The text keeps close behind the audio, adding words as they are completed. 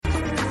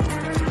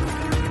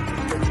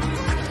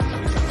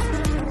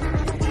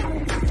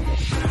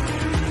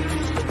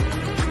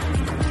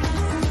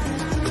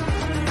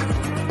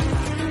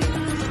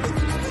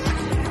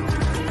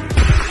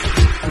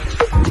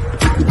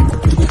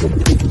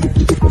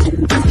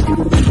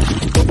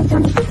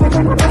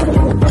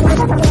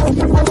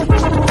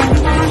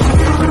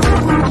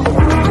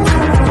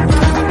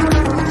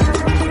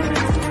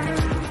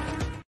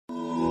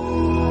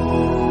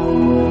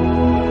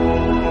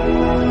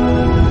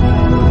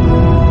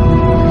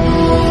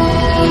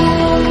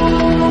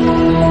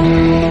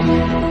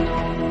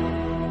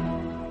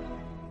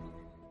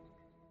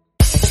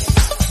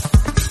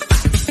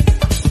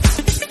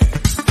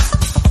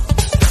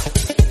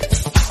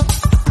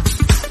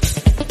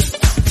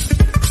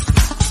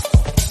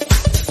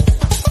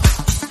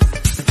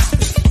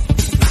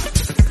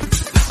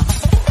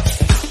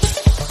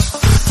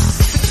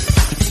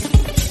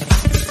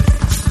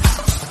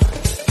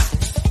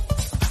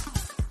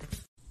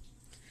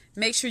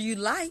sure you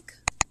like,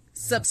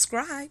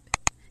 subscribe,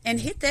 and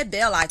hit that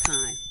bell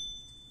icon.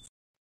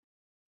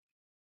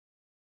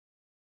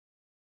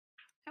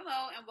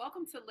 Hello, and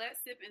welcome to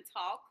Let's Sip and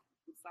Talk.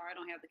 I'm sorry I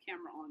don't have the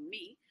camera on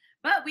me,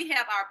 but we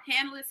have our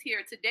panelists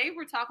here. Today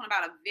we're talking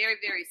about a very,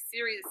 very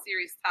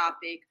serious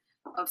topic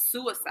of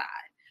suicide.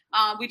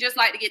 We just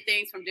like to get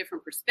things from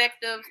different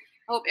perspectives.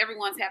 Hope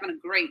everyone's having a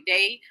great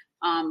day.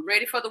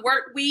 Ready for the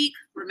work week.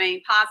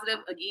 Remain positive.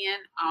 Again,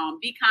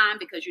 be kind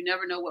because you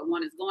never know what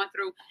one is going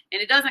through.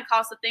 And it doesn't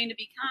cost a thing to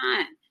be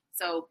kind.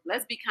 So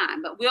let's be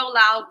kind. But we'll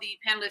allow the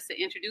panelists to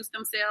introduce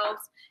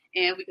themselves.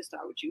 And we can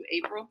start with you,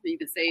 April. You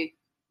can say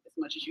as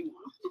much as you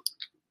want.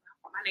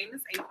 My name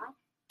is April.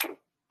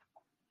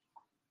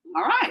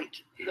 All right.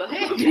 Go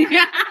ahead. My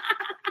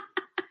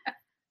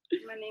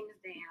name is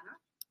Diana.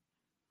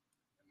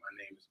 My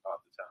name is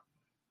Arthur Thomas.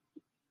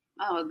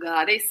 Oh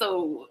God, I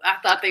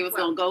thought they was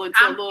gonna go into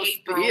a little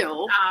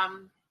spiel.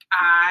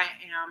 I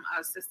am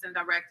assistant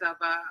director of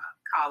a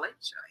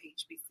college,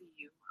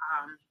 HBCU.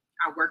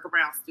 I work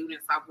around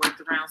students. I've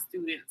worked around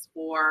students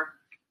for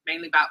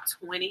mainly about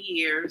 20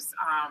 years.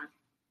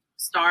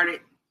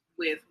 Started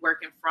with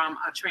working from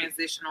a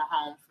transitional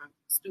home from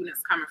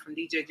students coming from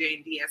DJJ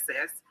and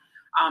DSS.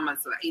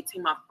 It's an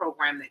 18-month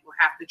program that will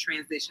have to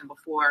transition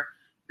before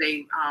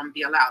they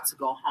be allowed to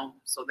go home.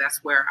 So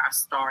that's where I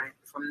started.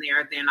 From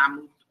there, then I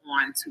moved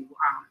on to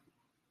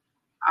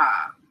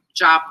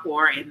Job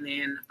Corps and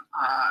then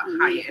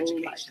higher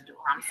education.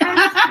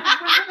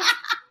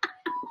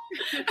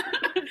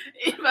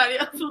 Anybody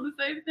else want to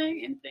say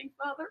anything? Anything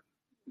further?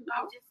 No.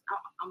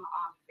 I'm an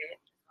Army vet.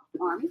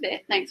 Army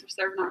vet. Thanks for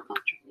serving our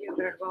country. You're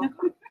very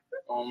welcome.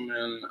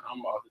 And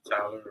I'm Arthur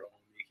Tyler,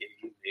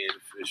 aka Ed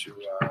Official,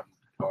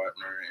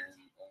 partner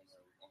and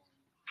owner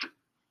of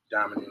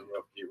Diamond and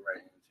Rough Get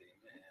Right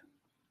Entertainment.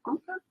 And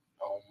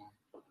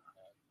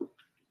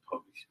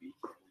public speaking.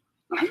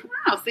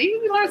 Wow, see,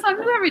 we learn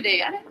something new every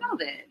day. I didn't know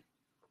that.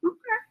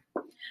 Okay.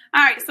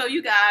 All right, so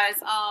you guys,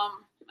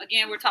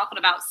 again, we're talking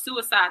about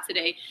suicide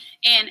today.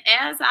 And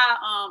as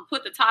I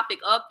put the topic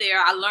up there,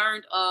 I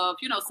learned of,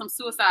 some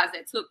suicides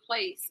that took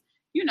place,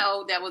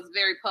 that was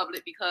very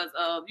public because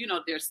of,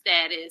 their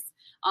status.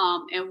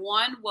 And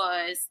one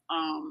was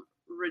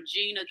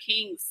Regina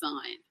King's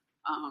son.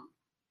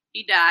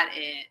 He died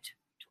at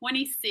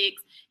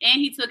 26,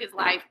 and he took his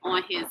life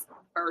on his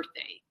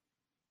birthday.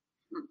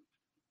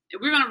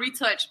 We're going to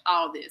retouch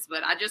all this,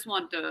 but I just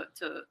want to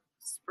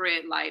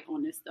spread light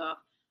on this stuff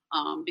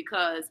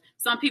because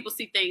some people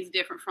see things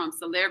different from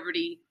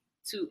celebrity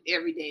to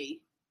everyday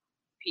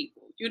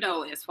people,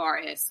 as far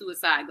as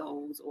suicide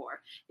goes,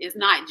 or it's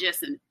not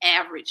just an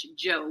average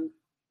Joe.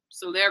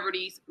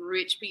 Celebrities,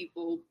 rich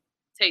people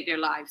take their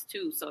lives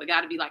too. So it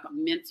got to be like a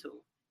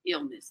mental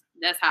illness.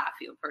 That's how I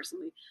feel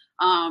personally.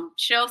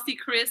 Chelsea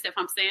Christ, if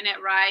I'm saying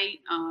that right,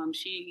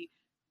 she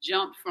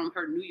jumped from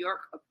her New York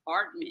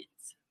apartment.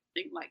 I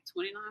think like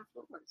 29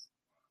 floors,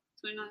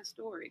 29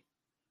 story.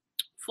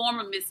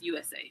 Former Miss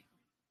USA.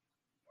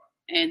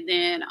 And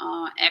then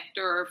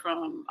actor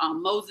from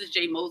Moses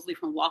J. Mosley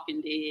from Walking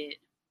Dead,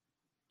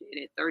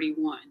 dead at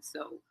 31.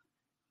 So,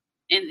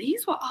 and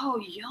these were all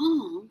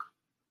young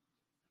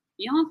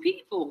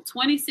people,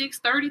 26,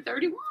 30,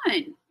 31.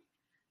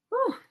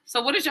 Whew.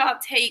 So what is y'all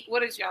take?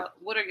 What are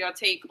y'all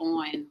take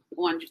on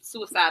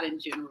suicide in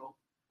general?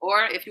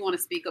 Or if you want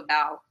to speak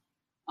about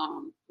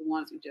the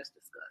ones we just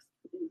discussed.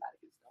 Anybody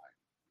can start.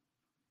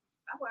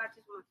 I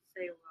just want to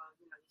say, you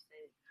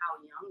said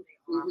how young they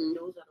are. Mm-hmm.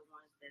 Those are the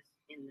ones that's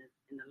in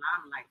the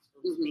limelight,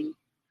 so to speak.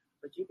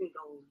 But you can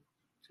go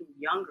to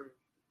younger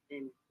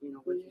than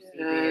what you see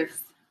there.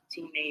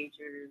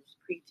 Teenagers,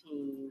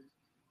 preteens.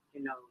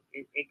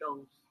 It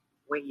goes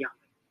way younger.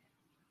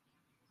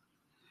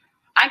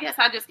 I guess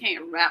I just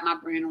can't wrap my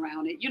brain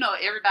around it.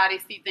 Everybody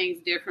see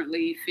things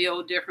differently,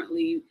 feel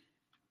differently.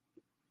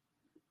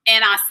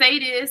 And I say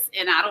this,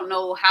 and I don't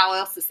know how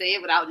else to say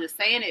it without just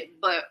saying it,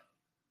 but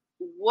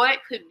what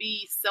could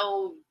be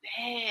so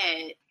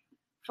bad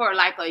for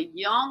like a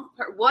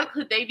what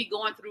could they be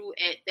going through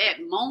at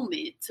that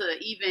moment to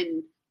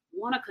even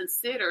want to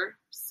consider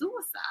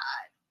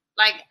suicide?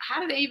 Like,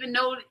 how do they even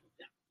know?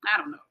 I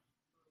don't know.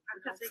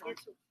 Go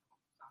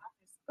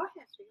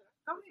ahead, sweetheart.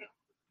 Go ahead.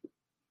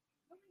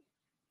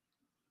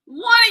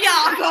 One of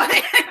y'all go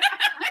ahead.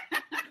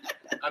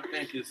 I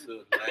think it's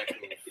a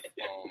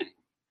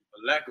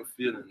lack of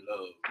feeling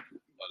love,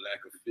 a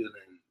lack of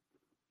feeling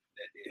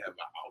that they have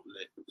an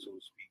outlet, so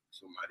to speak,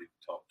 somebody to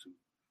talk to. You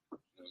know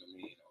what I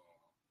mean?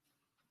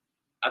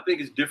 I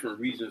think it's different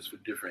reasons for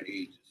different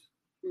ages.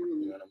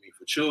 You know what I mean?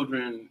 For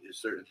children,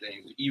 it's certain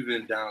things,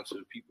 even down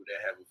to people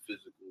that have a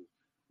physical,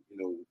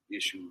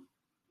 issue.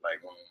 Like,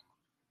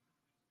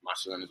 my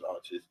son is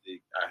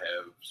autistic. I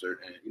have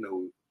certain,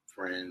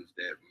 friends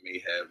that may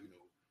have,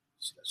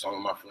 some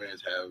of my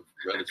friends have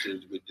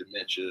relatives with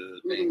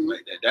dementia, things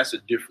like that. That's a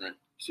different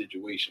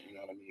situation, you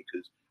know what I mean?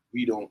 Because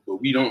we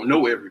don't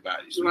know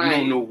everybody. So you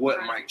don't know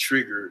what might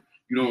trigger,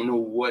 you don't know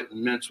what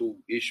mental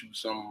issues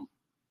some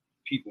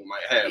people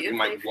might have. They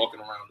might be walking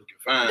around looking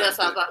fine. That's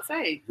what I was about to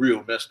say.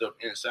 Real messed up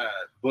inside.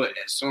 But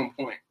at some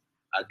point,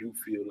 I do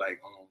feel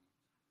like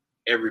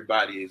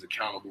everybody is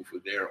accountable for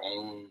their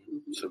own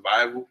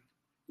survival.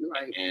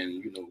 Right.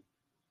 And, you know,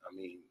 I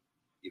mean,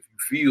 if you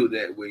feel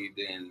that way,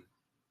 then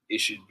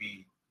it should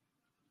be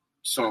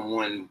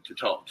someone to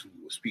talk to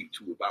or speak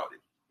to about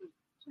it.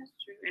 That's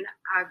true. And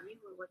I agree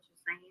with what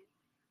you're saying.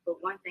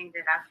 But one thing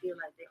that I feel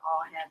like they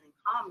all have in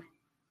common,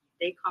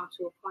 they come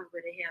to a point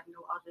where they have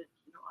no other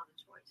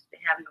choice.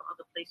 They have no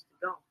other place to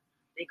go.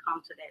 They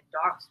come to that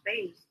dark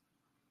space.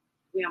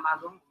 Where am I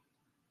going?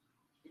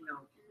 You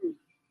know.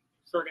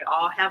 So they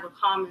all have a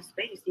common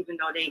space, even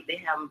though they may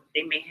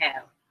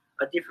have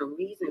a different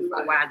reason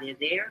for why they're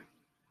there.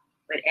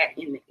 But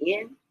in the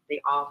end,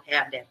 they all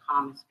have that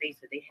common space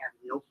that they have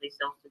no place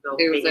else to go.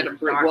 They was at a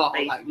brick wall,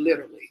 like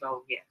literally.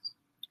 So yes.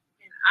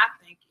 And I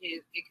think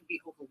it can be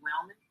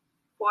overwhelming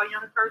for a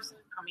young person.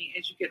 I mean,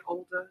 as you get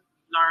older,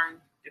 you learn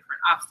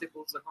different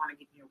obstacles are going to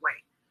get in your way.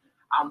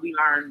 We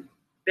learn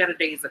better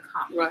days are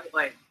coming. Right.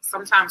 But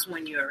sometimes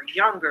when you're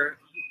younger,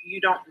 you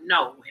don't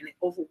know, and it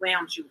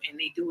overwhelms you, and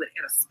they do it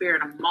at a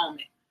spirit of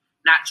moment,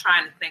 not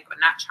trying to think or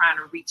not trying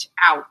to reach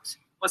out.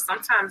 Or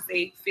sometimes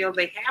they feel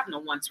they have no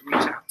one to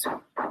reach out to.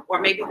 Or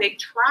maybe they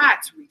tried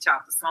to reach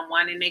out to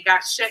someone and they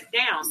got shut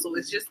down. So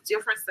it's just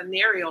different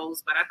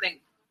scenarios. But I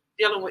think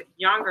dealing with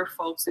younger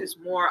folks is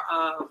more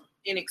of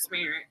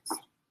inexperience.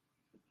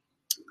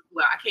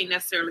 Well, I can't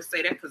necessarily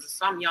say that because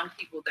some young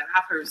people that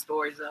I've heard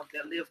stories of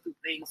that live through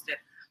things that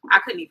I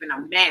couldn't even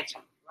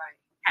imagine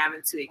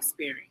having to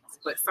experience.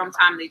 But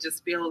sometimes they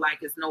just feel like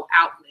there's no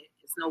outlet.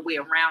 There's no way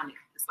around it.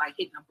 It's like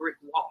hitting a brick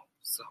wall.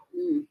 So.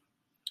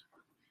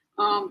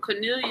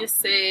 Cornelius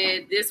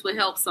said this would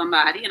help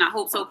somebody, and I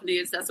hope so,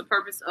 Cornelius. That's the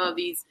purpose of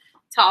these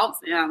talks.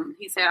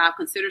 He said, I've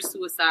considered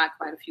suicide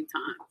quite a few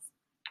times.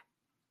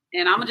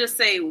 And I'm going to just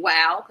say,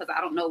 wow, because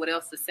I don't know what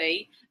else to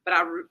say. But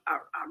I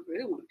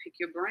really want to pick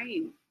your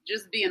brain.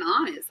 Just being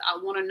honest. I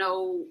want to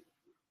know.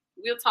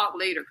 We'll talk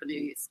later,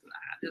 Cornelius.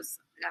 I just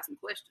got some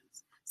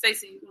questions.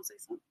 Stacey, you want to say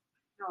something?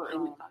 No, it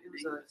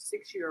was a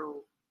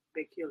 6-year-old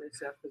that killed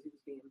himself because he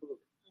was being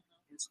bullied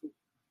in school.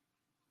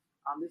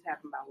 This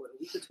happened about, a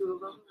week or two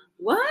ago?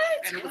 What?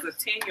 And it was a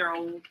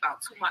 10-year-old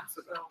about 2 months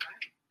ago,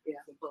 right?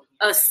 Yeah.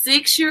 A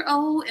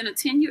 6-year-old and a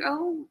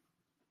 10-year-old?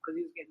 Because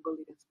he was getting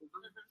bullied in school.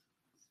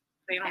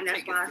 And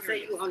that's why I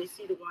say you only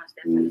see the ones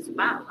that's in the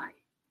spotlight.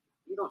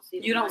 You don't see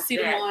the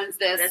ones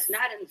that's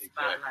not in the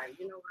spotlight.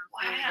 You know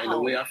what I'm saying? And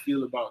the way I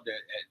feel about that,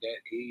 at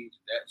that age,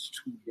 that's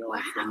too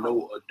young for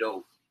no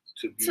adult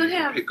to be able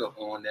to pick up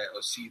on that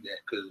or see that.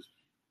 Because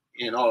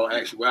in all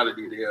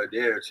actuality, they are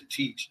there to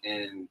teach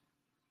and,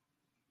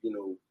 you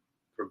know,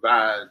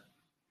 provide,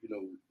 you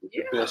know,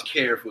 the best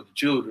care for the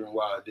children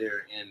while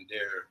they're in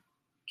their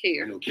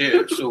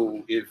care.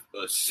 So if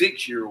a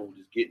 6-year-old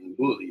is getting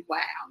bullied,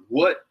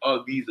 what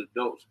are these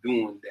adults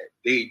doing that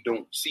they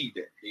don't see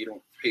that? They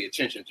don't pay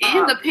attention to.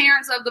 And the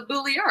parents of the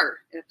bullier,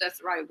 if that's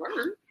the right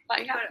word.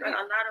 Like, a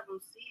lot of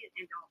them see it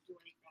and don't do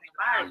anything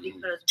about it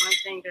because one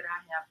thing that I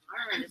have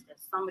learned is that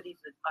some of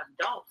these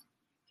adults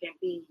can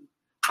be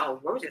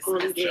worse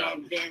bullied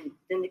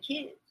than the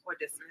kids. Or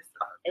dismissed.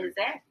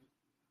 Exactly.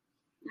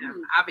 Yeah,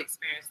 I've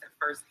experienced that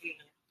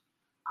firsthand.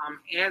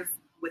 As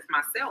with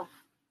myself,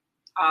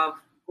 of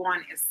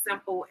going as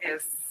simple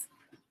as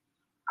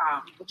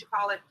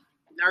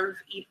nerve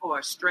eat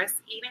or stress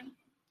eating.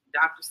 The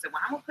doctor said,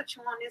 well, I'm gonna put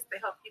you on this to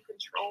help you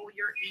control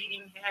your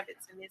eating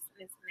habits and this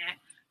and this and that.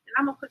 And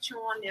I'm gonna put you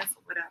on this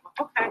or whatever.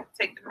 Okay,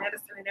 take the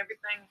medicine and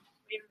everything.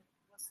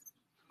 What's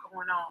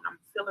going on? I'm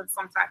feeling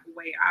some type of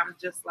way. I'm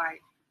just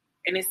like,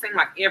 and it seemed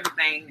like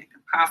everything that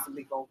could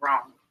possibly go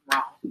wrong.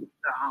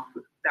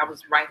 That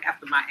was right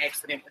after my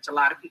accident, which a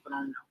lot of people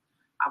don't know.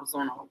 I was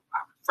I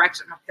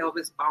fractured my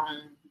pelvis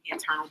bone,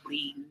 internal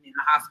bleeding, in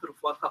the hospital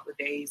for a couple of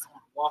days, on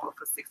a walker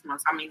for 6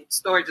 months. I mean, the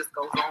story just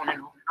goes on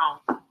and on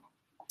and on.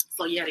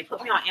 So yeah, they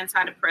put me on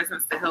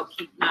antidepressants to help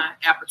keep my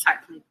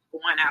appetite from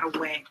going out of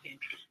whack. And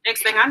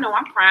next thing I know,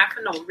 I'm crying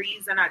for no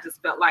reason. I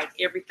just felt like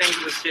everything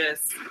was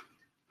just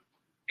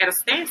at a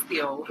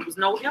standstill. There was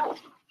no help.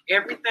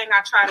 Everything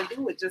I try to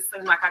do, it just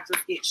seemed like I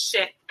just get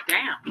shut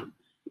down.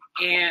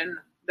 And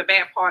the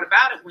bad part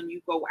about it, when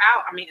you go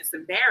out, I mean, it's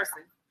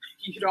embarrassing.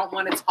 You don't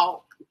want to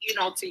talk,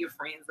 to your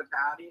friends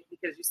about it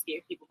because you're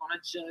scared people are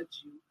going to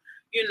judge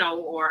you,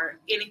 or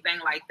anything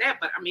like that.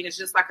 But, I mean, it's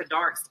just like a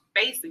dark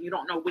space and you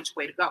don't know which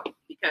way to go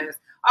because,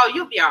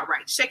 you'll be all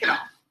right. Shake it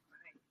off.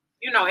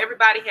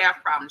 Everybody have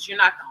problems. You're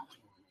not the only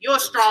one. You're a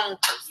strong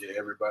person. Yeah,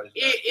 everybody's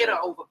it'll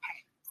overpass.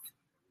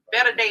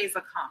 Better days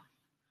are coming.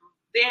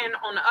 Then,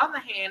 on the other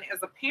hand,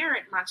 as a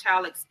parent, my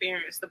child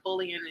experienced the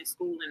bullying in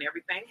school and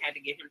everything, had to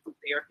get him through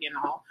therapy and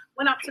all,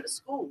 went up to the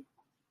school,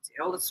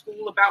 tell the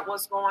school about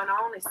what's going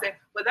on. They said,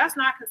 well, that's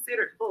not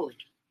considered bullying.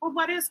 Well,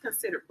 what is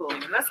considered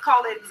bullying? Let's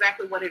call it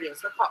exactly what it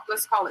is.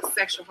 Let's call it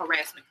sexual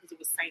harassment because it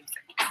was same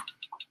sex.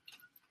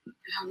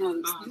 I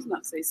don't know. He's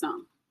about to say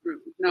something.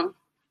 No.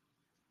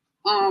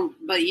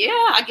 But yeah,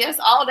 I guess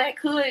all that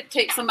could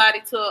take somebody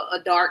to a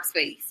dark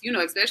space,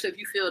 especially if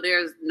you feel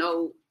there's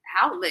no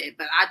outlet.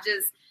 But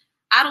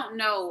I don't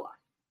know,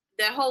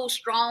 that whole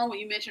strong, when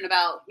you mentioned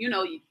about,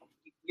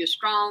 you're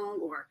strong,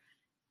 or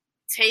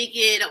take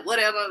it or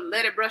whatever,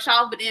 let it brush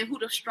off. But then who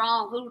does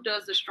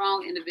the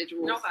strong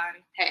individuals Nobody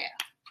have?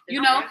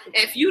 You know,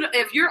 if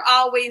you're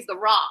always the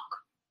rock,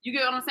 you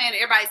get what I'm saying?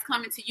 Everybody's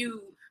coming to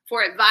you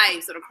for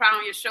advice or to cry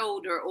on your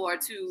shoulder or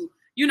to,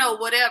 you know,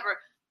 whatever.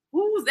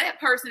 Who's that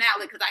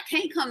personality? Because I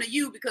can't come to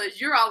you because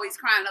you're always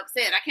crying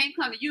upset. I can't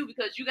come to you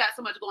because you got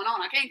so much going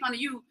on. I can't come to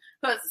you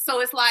because,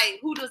 so it's like,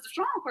 who does the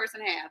strong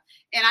person have?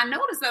 And I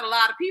noticed that a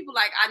lot of people,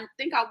 like, I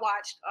think I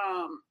watched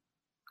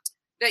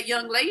that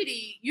young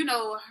lady, you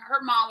know,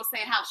 her mom was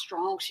saying how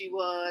strong she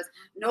was.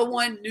 No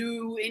one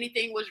knew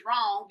anything was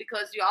wrong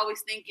because you're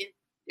always thinking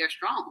they're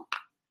strong.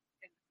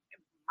 In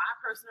my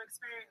personal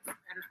experience,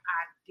 and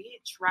I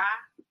did try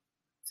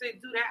to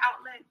do that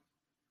outlet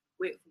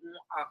with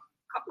a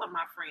couple of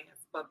my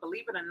friends, but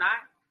believe it or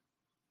not,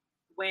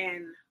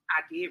 when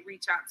I did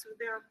reach out to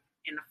them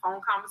in the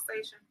phone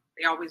conversation,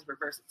 they always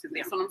reverse it to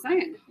them. That's what I'm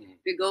saying.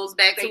 It goes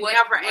back to they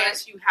never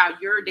ask you how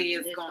your day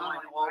is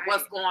going or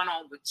what's going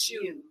on with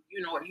you.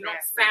 You know, you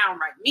don't sound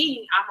right.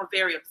 Me, I'm a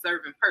very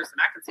observant person.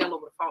 I can tell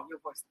over the phone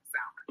your voice doesn't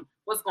sound right.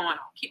 What's going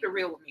on? Keep it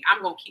real with me.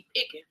 I'm gonna keep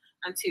picking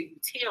until you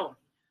tell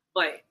me.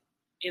 But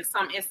in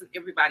some instances,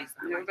 everybody's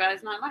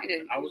not like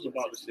that. I was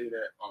about to say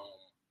that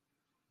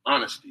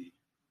honesty.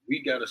 We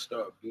got to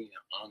start being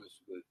honest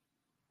with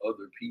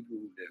other people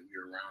that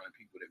we're around and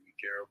people that we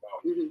care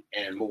about. Mm-hmm.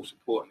 And most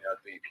importantly, I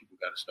think people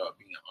got to start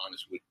being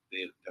honest with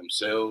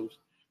themselves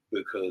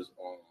because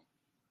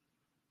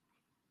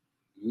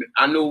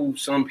I know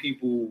some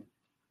people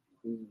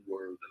who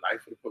were the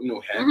life of the, you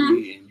know, happy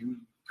mm-hmm. and you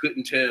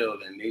couldn't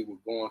tell and they were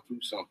going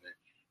through something.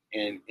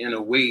 And in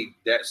a way,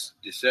 that's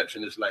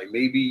deception. It's like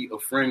maybe a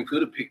friend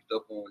could have picked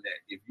up on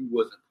that if you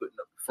wasn't putting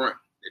up the front.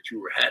 That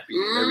you were happy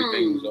and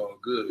everything was all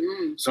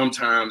good.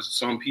 Sometimes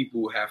some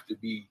people have to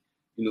be,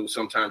 you know,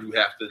 sometimes you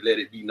have to let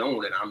it be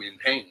known that I'm in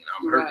pain.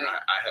 I'm hurt. Right.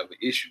 I have an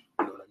issue.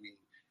 You know what I mean?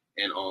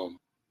 And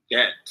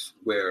that's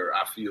where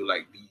I feel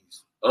like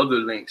these other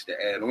links to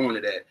add on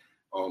to that,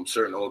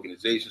 certain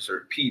organizations,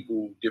 certain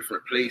people,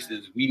 different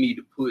places, we need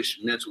to push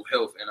mental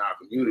health in our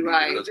community.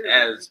 Right.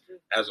 Because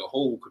as a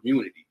whole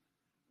community,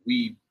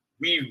 we've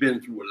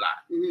been through a lot.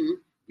 Mm-hmm.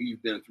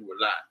 We've been through a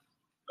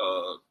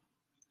lot.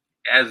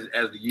 As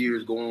the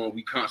years go on,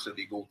 we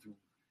constantly go through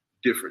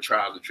different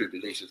trials and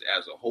tribulations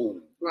as a whole.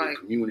 Right.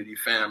 Community,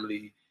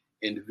 family,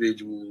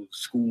 individuals,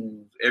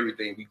 schools,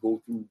 everything we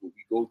go through what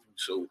we go through.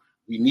 So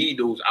we need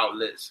those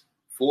outlets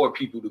for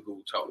people to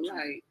go talk to.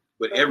 Right.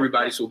 But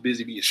everybody's so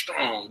busy being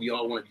strong. We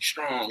all want to be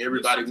strong.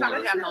 Everybody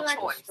wants to have no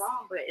choice.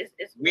 Strong, but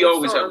it's we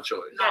always have a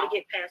choice. We got to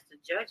get past the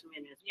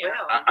judgment as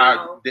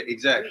well.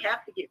 Exactly. We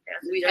have to get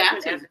past the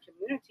judgment as a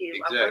community.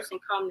 If a person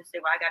comes and say,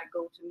 well, I got to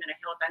go to mental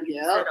health, I need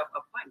to set up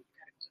an appointment.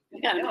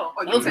 Now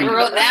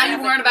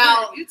you worried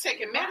about you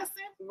taking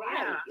medicine,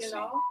 right? You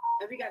know,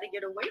 and we got to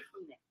get away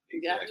from that.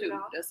 You got to.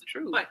 That's the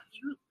truth. But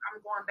I'm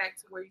going back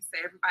to where you say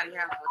everybody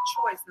has a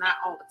choice, not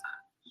all the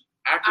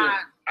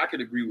time. I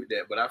could agree with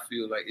that, but I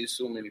feel like it's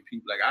so many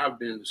people. Like I've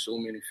been to so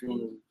many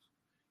funerals,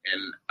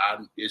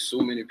 and there's so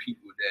many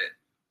people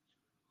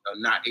that are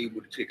not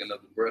able to take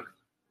another breath.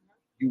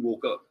 You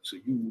woke up, so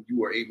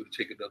you are able to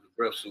take another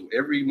breath. So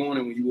every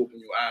morning when you open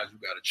your eyes, you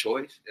got a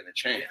choice and a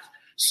chance.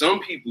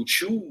 Some people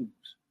choose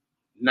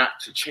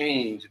not to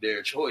change their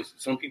choices.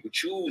 Some people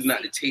choose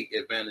not to take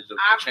advantage of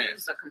their chance. Our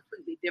views are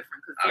completely different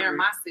because during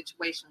my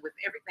situation with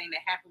everything that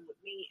happened with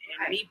me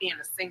and me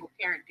being a single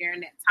parent during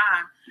that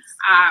time,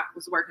 I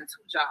was working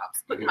 2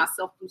 jobs, putting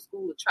myself through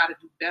school to try to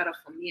do better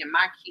for me and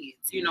my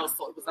kids. You know,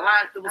 so it was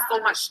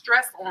so much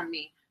stress on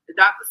me. The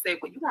doctor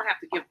said, well, you're going to have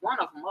to give one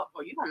of them up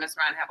or you're going to mess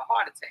around and have a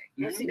heart attack.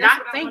 See,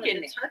 not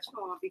thinking that. Touch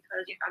on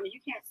because, I mean,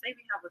 you can't say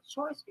we have a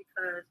choice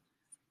because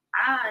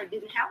I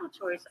didn't have a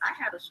choice. I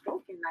had a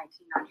stroke in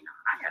 1999.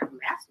 I had a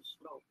massive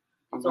stroke.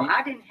 Mm-hmm. So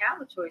I didn't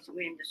have a choice.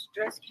 When the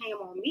stress came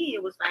on me,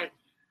 it was like,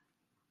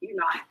 you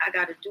know, I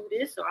got to do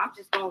this or I'm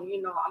just going,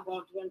 you know, I'm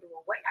going to dwindle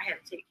away. I had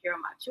to take care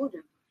of my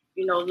children.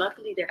 You know,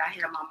 luckily that I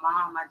had my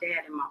mom, my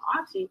dad, and my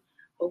auntie.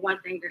 But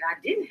one thing that I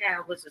didn't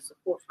have was the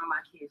support from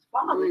my kid's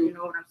father. Mm-hmm. You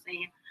know what I'm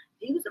saying?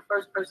 He was the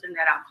first person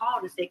that I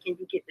called and said, can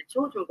you get the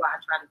children while I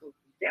try to go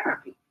through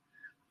therapy?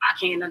 I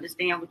can't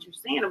understand what you're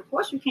saying. Of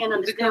course you can't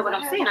understand what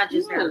I'm saying. I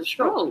just had a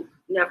stroke.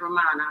 Never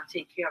mind, I'll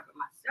take care of it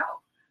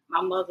myself.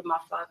 My mother, my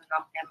father,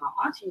 and my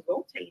auntie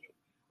rotated.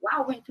 Well,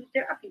 I went through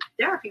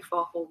therapy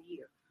for a whole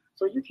year.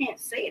 So you can't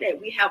say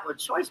that we have a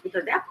choice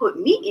because that put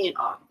me in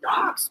a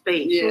dark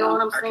space. Yeah, you know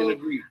what I'm saying? I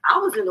can agree. I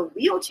was in a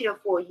wheelchair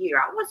for a year.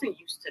 I wasn't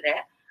used to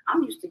that.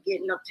 I'm used to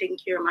getting up, taking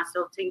care of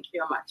myself, taking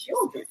care of my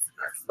children.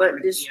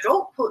 But this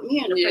stroke put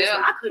me in a place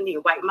where I couldn't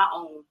even wipe my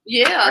own.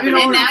 Yeah, and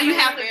now you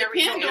have to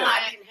depend on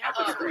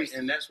it.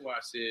 And that's why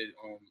I said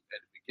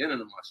at the beginning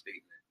of my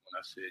statement, when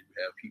I said you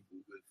have people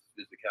with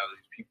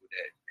physicalities, people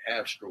that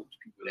have strokes,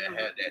 people that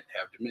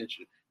have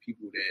dementia,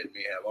 people that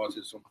may have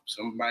autism.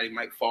 Somebody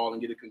might fall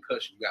and get a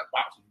concussion. You got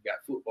boxers, you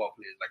got football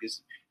players. Like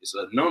it's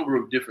a number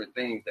of different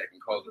things that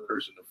can cause a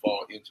person to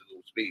fall into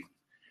those spaces.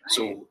 Right.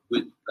 So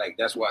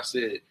that's why I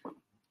said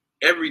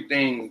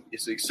everything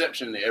is an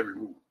exception to every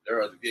rule.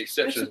 There are the But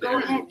exceptions. to go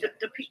in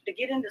to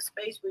get into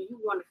space where you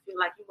want to feel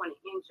like you want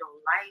to end your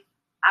life,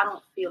 I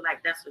don't feel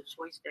like that's a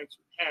choice that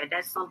you had.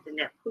 That's something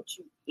that puts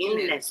you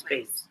in that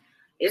space.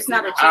 It's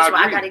not a choice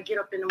where I got to get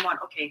up in the morning.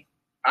 Okay,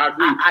 I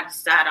agree. I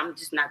decide I'm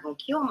just not going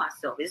to kill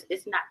myself.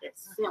 It's not that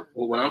simple.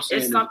 Well, what I'm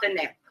saying it's something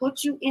that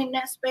puts you in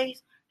that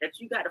space that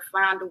you got to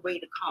find a way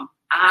to come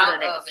out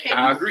of that space.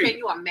 I agree. Can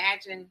you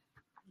imagine?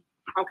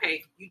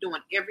 Okay, you're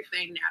doing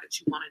everything now that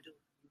you want to do.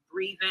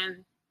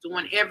 Breathing,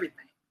 doing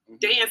everything. Mm-hmm.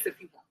 Dance if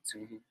you want to.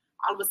 Mm-hmm.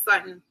 All of a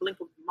sudden, blink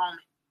of a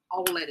moment,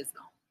 all that is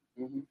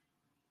gone. Mm-hmm.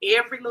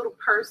 Every little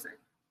person,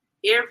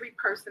 every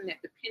person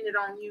that depended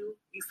on you,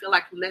 you feel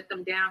like you let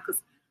them down.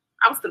 Because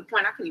I was to the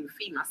point I couldn't even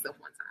feed myself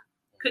one time.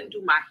 Couldn't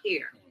do my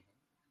hair.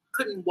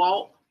 Couldn't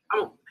walk.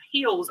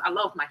 Heels. I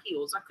love my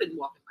heels. I couldn't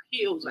walk in my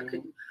heels.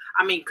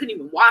 Mm-hmm. Couldn't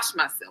even wash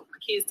myself. My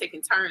kids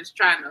taking turns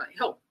trying to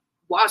help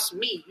wash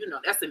me.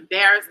 That's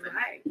embarrassing.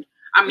 Right.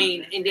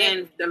 And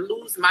then to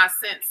lose my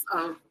sense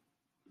of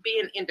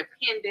being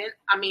independent.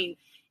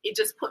 It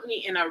just put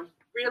me in a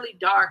really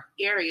dark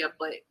area.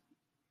 But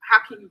how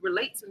can you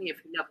relate to me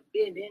if you've never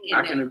been in that?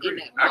 I can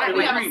agree,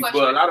 but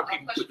a lot of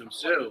people put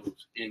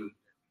themselves in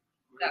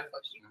that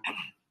question.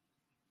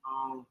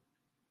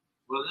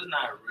 Well, it's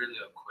not really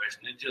a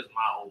question. It's just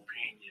my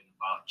opinion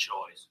about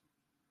choice.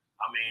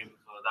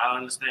 Because I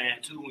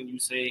understand, too, when you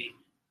say,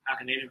 how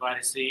can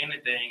anybody say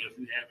anything if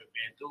you haven't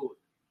been through it?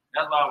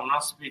 That's why when I'm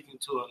speaking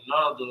to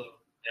another,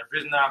 if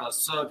it's not a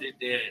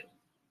subject that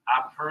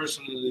I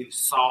personally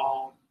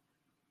saw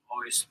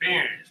or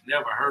experienced,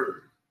 never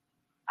heard,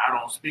 I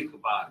don't speak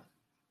about it.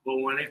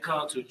 But when it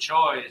comes to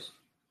choice,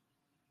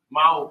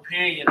 my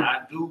opinion,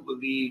 I do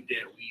believe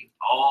that we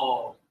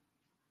all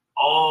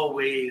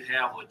always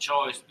have a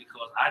choice,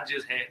 because I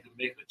just had to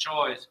make a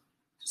choice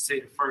to say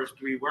the first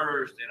 3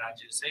 words that I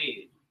just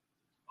said.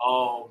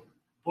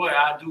 But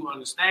I do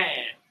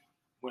understand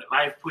when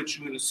life puts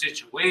you in a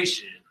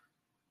situation,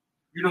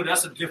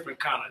 that's a different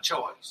kind of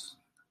choice.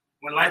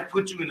 When life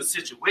puts you in a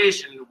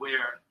situation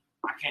where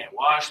I can't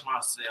wash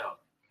myself,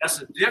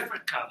 that's a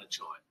different kind of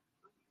choice.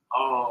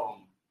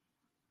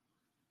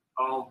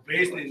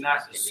 Basically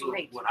not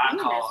what I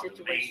call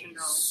the main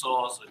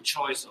source of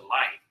choice of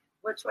life.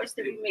 What choice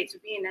did we make to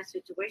be in that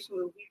situation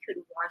where we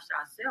couldn't wash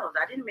ourselves?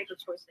 I didn't make a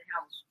choice to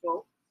have a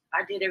stroke.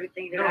 I did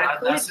everything that I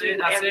could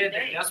do every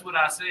day. That's what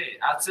I said.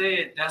 I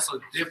said that's a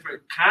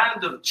different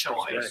kind of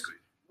choice. Exactly.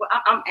 Well,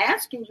 I'm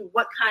asking you,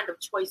 what kind of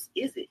choice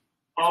is it?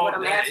 What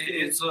I'm asking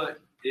it's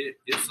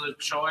a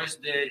choice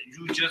that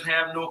you just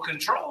have no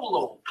control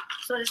over.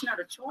 So it's not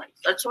a choice.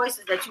 A choice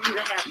is that you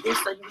either have this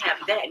or you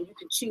have that, and you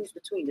can choose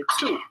between the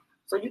two.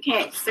 So you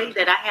can't say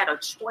that I had a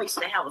choice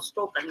to have a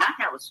stroke or not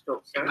have a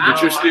stroke, sir.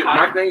 But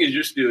my thing is,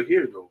 you're still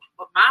here, though.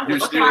 But mine you're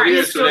was still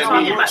here, so that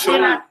means you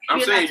chose.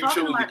 I'm saying you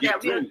chose to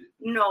get through it.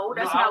 No,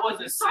 that's not what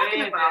he's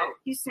talking about.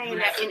 He's saying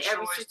that in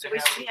every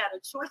situation we had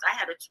a choice. I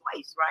had a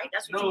choice, right?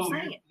 That's what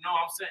you're saying. No,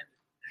 I'm saying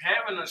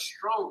having a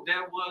stroke,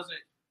 that wasn't.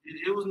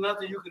 It was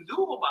nothing you can do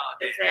about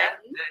that.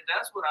 Exactly.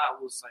 That's what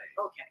I was saying.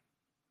 Okay.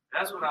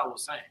 That's what I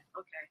was saying.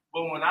 Okay.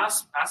 But when I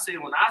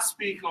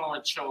speak on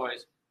a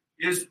choice,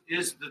 it's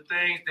the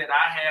things that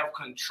I have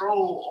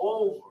control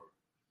over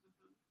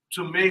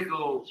to make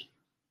a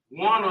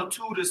 1 or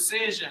 2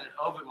 decision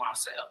of it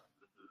myself.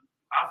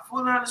 I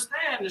fully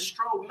understand the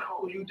stroke.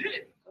 No, you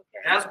didn't.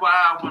 Okay. That's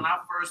why when I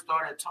first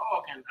started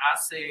talking, I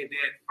said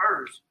that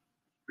first,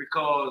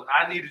 because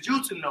I needed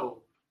you to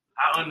know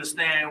I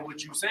understand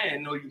what you're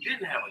saying. No, you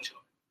didn't have a choice.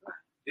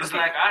 It's okay.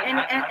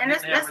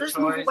 Like let's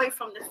move away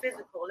from the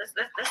physical. Let's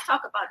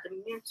talk about the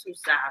mental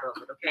side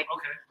of it. Okay.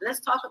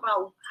 Let's talk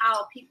about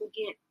how people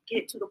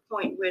get to the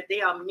point where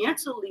they are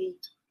mentally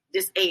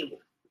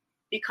disabled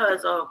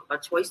because of a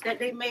choice that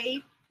they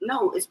made.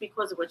 No, it's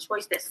because of a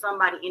choice that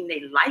somebody in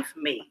their life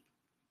made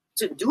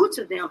to do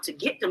to them to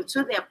get them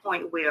to that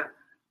point where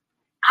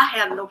I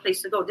have no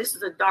place to go. This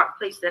is a dark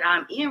place that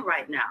I'm in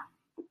right now.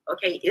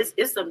 Okay,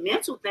 it's a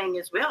mental thing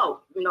as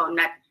well.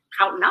 Not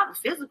counting out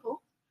the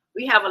physical.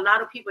 We have a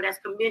lot of people that's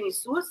committing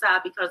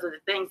suicide because of the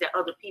things that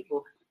other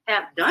people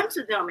have done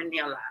to them in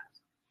their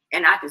lives.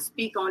 And I can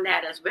speak on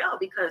that as well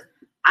because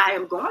I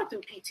am going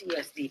through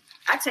PTSD.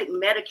 I take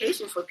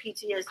medication for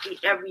PTSD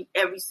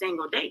every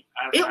single day.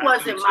 It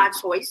wasn't my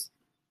choice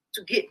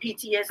to get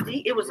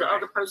PTSD. It was the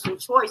other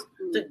person's choice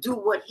to do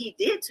what he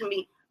did to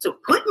me to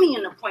put me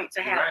in the point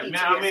to have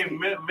PTSD.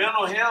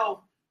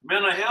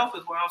 Mental health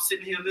is why I'm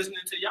sitting here listening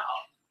to y'all.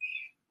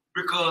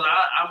 Because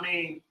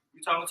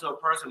you're talking to a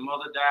person,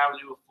 mother died when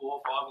they were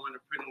 4, father went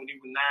to prison when he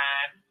was 9,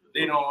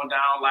 later on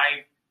down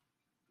life,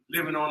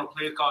 living on a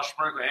place called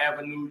Sprinkle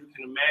Avenue. You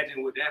can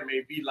imagine what that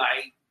may be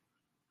like.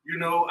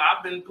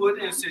 I've been put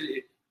in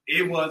city.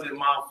 It wasn't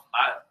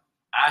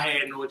I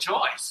had no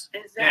choice.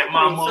 Exactly. That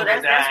my mother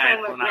that's died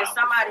when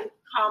somebody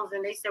comes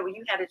and they say, well,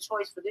 you had a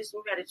choice for this,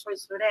 you had a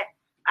choice for that.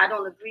 I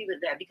don't agree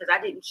with that because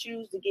I didn't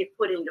choose to get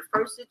put in the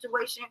first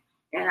situation,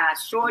 and I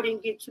sure didn't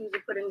I didn't choose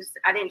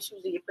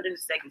to get put in the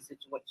second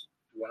situation.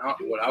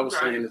 What I was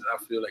saying is I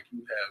feel like you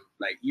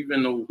have,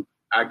 even though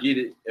I get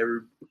it,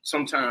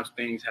 sometimes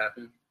things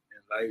happen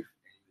in life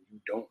and you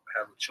don't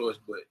have a choice,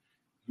 but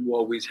you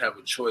always have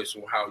a choice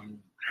on how you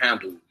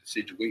handle the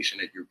situation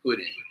that you're put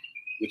in,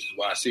 which is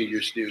why I say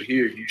you're still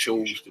here. You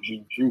chose to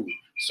move through it.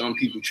 Some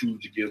people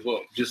choose to give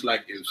up. Just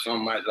like if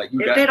somebody, like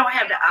you if they don't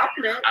have the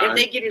outlet, if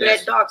they get in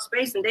that dark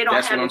space and they don't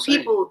have the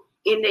people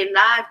in their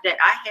life that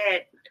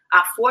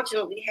I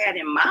fortunately had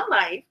in my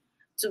life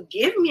to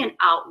give me an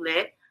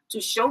outlet,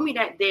 to show me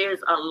that there's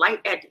a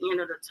light at the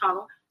end of the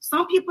tunnel.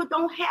 Some people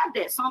don't have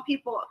that. Some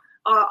people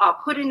are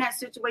put in that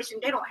situation.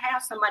 They don't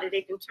have somebody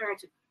they can turn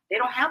to. They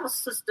don't have a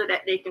sister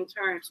that they can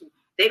turn to.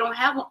 They don't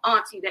have an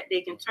auntie that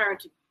they can turn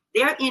to.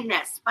 They're in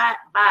that spot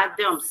by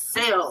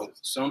themselves.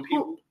 Some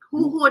people,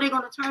 who are they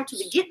going to turn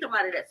to get them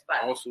out of that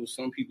spot? Also,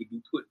 some people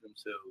do put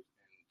themselves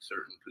in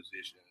certain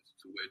positions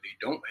to where they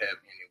don't have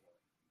anyone.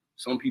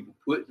 Some people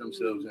put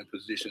themselves in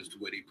positions to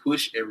where they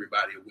push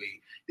everybody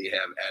away. They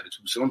have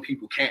attitude. Some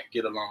people can't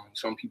get along.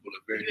 Some people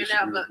are very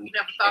disagreeable. You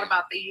never thought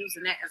about they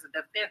using that as a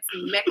defense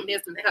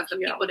mechanism because the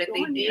people that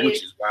they did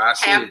which is why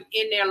I have said,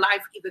 in their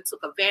life either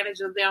took advantage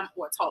of them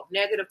or talked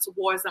negative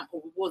towards them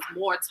or was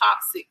more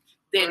toxic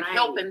than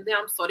helping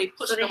them, so they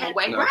pushed them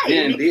away. Now,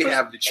 then they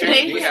have the chance.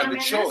 They have the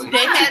choice.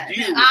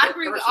 I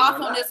agree with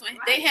off on this one.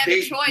 They had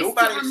the choice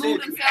to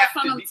remove themselves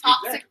from them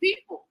toxic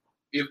people.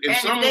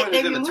 If someone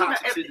is in a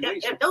toxic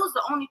situation, if those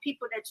are the only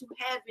people that you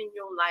have in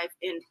your life,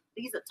 and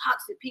these are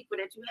toxic people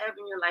that you have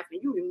in your life, and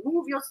you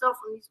remove yourself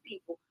from these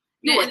people,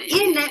 you are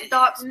in that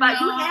dark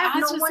spot. You have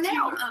no one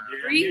else.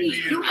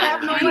 You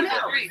have no one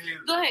else.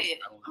 Go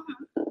ahead.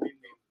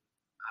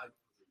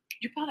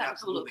 You probably have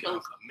to look Absolutely, I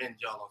close. commend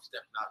y'all on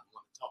stepping out and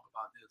want to talk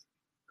about this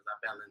because I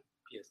battle in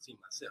PST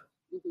myself.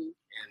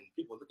 And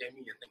people look at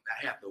me and think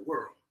I have the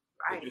world.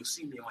 Right. You'll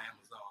see me on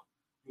Amazon.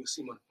 You'll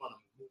see me in front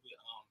of a movie,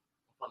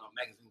 in front of a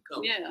magazine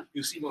cover. Yeah.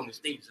 You'll see me on the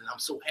stage, and I'm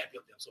so happy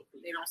up there. I'm so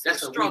free. They don't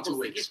That's a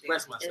way to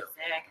express myself.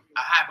 Exactly.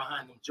 I hide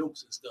behind them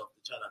jokes and stuff to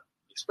try to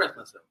express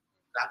myself.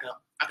 I can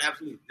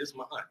absolutely. This is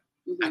my aunt.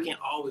 I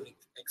can't always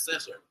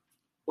access her,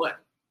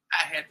 but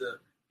I had to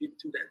get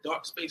to that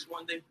dark space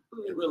one day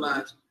and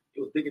realize it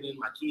was bigger than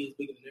my kids,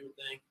 bigger than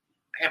everything.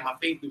 I had my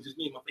faith, it was just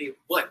me and my faith,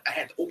 but I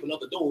had to open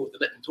other doors to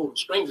let them total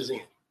strangers in.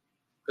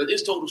 Because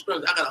it's total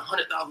strangers. I got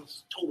 100,000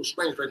 total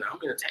strangers right now. I'm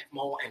being attacked from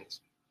all angles.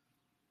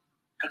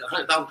 I got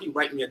 100,000 people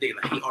writing me a day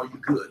like, hey, are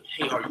you good?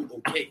 Hey, are you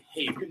okay?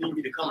 Hey, if you need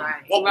me to come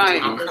walk with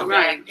you, I'm coming.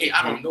 Right. Hey,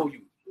 I don't know you.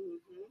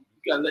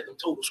 You got to let them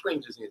total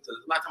strangers in. Because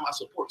a lot of times our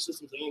support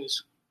systems are in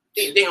this.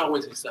 They ain't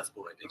always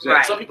accessible right there.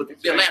 Right. Some people,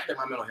 they laughed at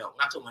my mental health.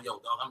 When I told them, yo,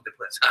 dog, I'm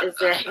depressed.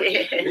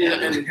 Exactly.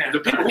 And the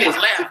people who was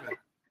laughing,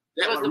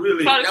 that was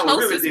really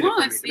did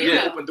it for me. They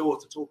opened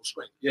doors to total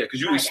strength. yeah,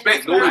 because you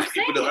expect those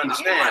people to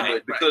understand,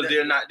 but because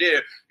they're not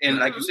there, and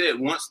like you said,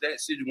 once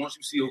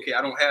you see, okay,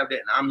 I don't have that,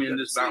 and I'm in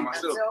this by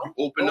myself, you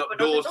open up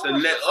doors to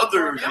let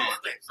others in.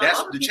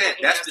 That's the chance.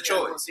 That's the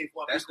choice.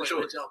 That's the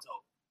choice.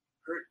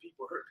 Hurt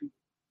people.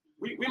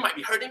 We might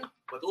be hurting,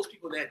 but those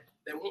people that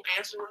won't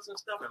answer us and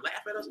stuff and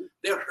laugh at us,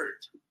 they're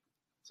hurt.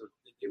 So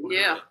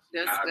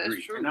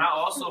that's true. And I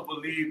also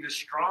believe the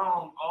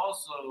strong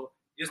also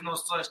is no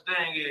such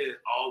thing as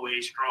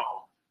always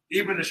strong.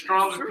 Even the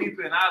strongest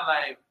people in our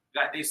life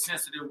got their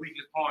sensitive,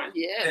 weakest points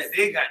that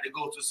they got to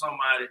go to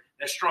somebody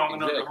that's strong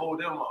enough to hold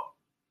them up.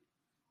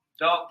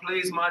 Dark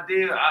place, my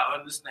dear, I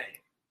understand.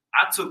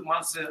 I took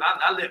myself,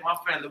 I let my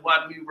family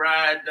watch me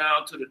ride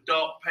down to the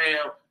dark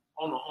path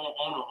on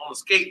a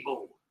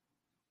skateboard.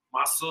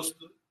 My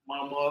sister,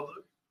 my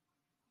mother,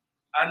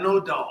 I know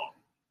dark.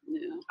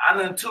 Yeah. I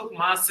done took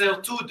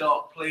myself to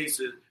dark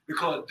places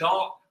because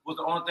dark was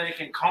the only thing that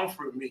can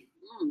comfort me.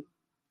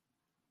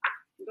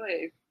 Go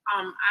ahead.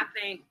 I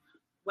think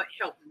what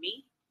helped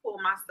me pull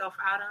myself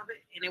out of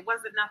it, and it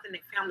wasn't nothing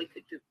that family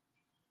could do.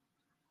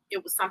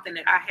 It was something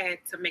that I had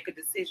to make a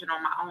decision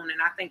on my own, and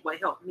I think what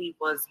helped me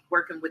was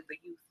working with the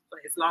youth for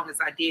as long as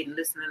I did and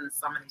listening to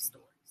some of these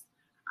stories.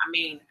 I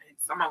mean,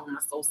 some of them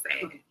are so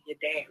sad. Your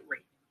dad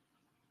raped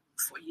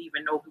before you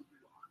even know who you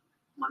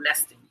are,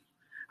 molesting you.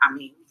 I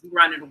mean, you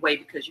running away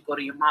because you go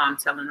to your mom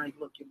telling her,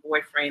 look, your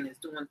boyfriend is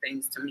doing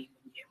things to me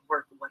when you're at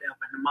work or whatever,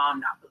 and the mom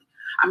not believing.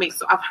 I mean,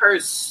 so I've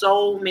heard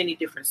so many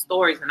different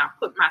stories, and I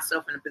put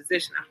myself in a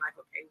position. I'm like,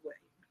 okay, what,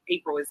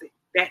 April, is it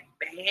that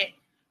bad?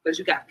 Because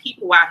you got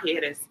people out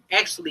here that's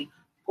actually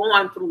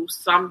going through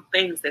some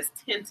things that's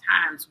 10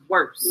 times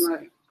worse.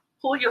 Right.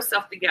 Pull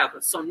yourself together.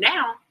 So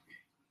now,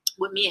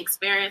 with me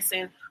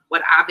experiencing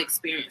what I've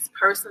experienced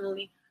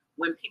personally,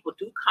 when people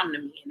do come to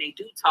me and they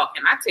do talk,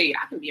 and I tell you,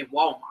 I can be in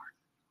Walmart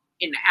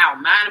in the aisle,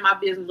 minding my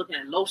business, looking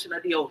at lotion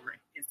or deodorant,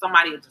 and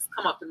somebody will just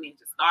come up to me and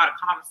just start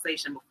a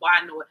conversation. Before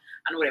I know it,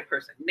 I know that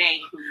person's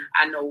name.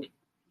 I know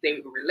their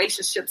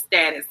relationship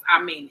status.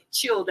 I mean,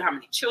 children, how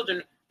many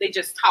children, they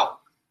just talk.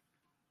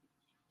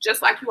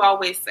 Just like you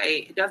always say,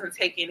 it doesn't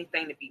take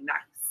anything to be nice.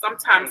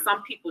 Sometimes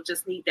some people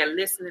just need that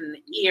listening in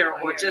the ear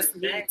or just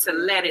need to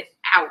let it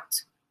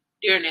out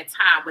during that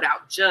time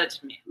without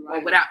judgment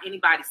or without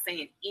anybody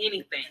saying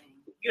anything,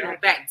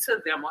 back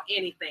to them or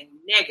anything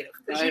negative.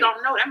 Because you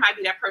don't know, that might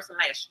be that person's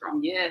last straw.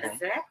 Yes.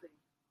 Exactly.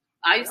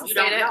 I used to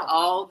say that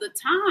all the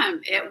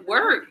time at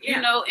work, you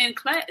know, in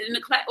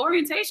the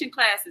orientation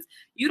classes.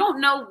 You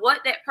don't know what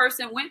that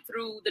person went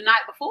through the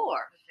night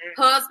before.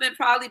 Husband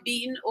probably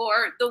beaten,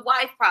 or the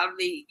wife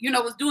probably, you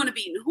know, was doing the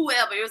beating.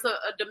 Whoever. It was a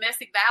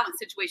domestic violence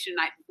situation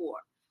the night before.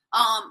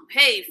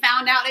 Hey,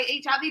 found out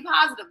they HIV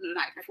positive the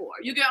night before.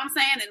 You get what I'm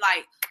saying? And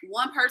like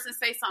one person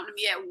say something to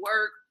me at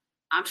work,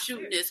 I'm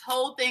shooting this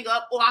whole thing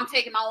up, or I'm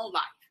taking my own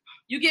life.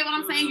 You get what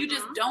I'm saying? You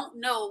just don't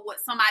know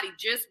what somebody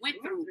just went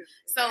through.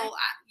 So,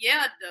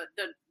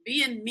 the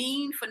being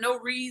mean for no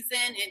reason,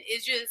 and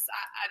it's just,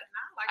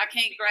 I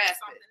can't grasp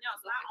something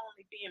else. Not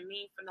only being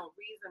mean for no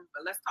reason,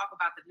 but let's talk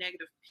about the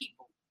negative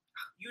people.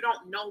 You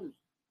don't know me,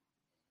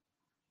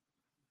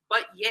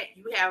 but yet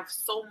you have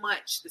so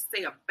much to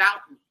say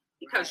about me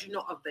because you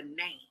know of the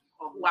name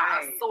or who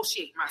I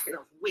associate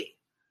myself with.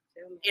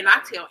 And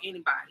I tell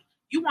anybody,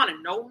 you want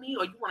to know me,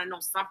 or you want to know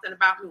something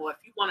about me, or if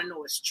you want to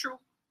know it's true,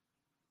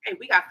 hey,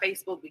 we got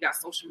Facebook, we got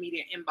social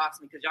media,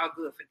 inbox me because y'all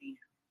good for DM.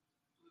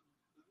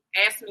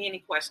 Ask me any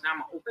question. I'm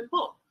an open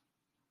book.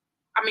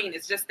 I mean,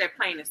 it's just that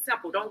plain and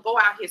simple. Don't go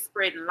out here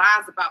spreading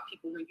lies about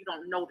people when you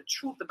don't know the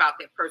truth about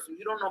that person.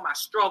 You don't know my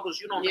struggles.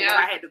 You don't know what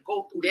I had to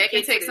go through. That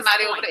can take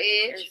somebody over the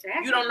edge.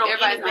 Exactly. You don't know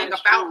anything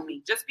about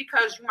me. Just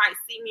because you might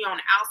see me on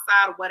the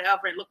outside or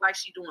whatever and look like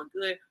she's doing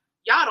good,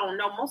 y'all don't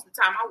know. Most of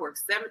the time, I work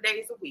 7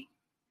 days a week.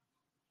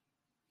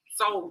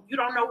 So you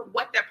don't know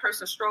what that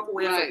person's struggle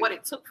is or what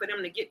it took for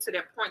them to get to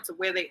that point to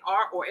where they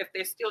are, or if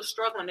they're still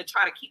struggling to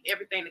try to keep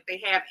everything that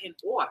they have in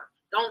order.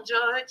 Don't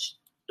judge.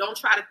 Don't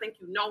try to think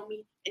you know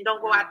me, and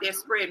don't go out there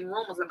spreading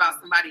rumors about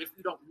somebody if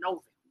you don't know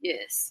them.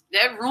 Yes,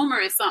 that rumor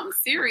is something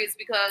serious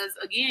because,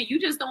 again, you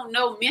just don't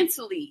know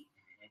mentally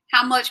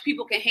how much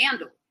people can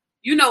handle.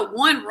 You know,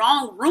 one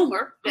wrong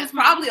rumor that's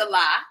probably a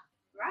lie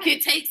can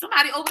take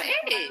somebody over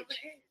the edge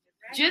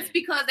just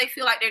because they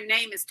feel like their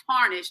name is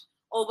tarnished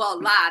over a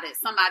lie that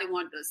somebody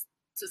wanted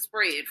to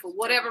spread for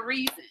whatever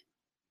reason.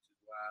 Which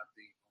is why I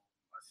think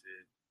I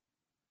said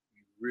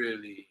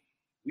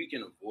we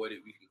can avoid it,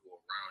 we can go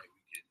around it,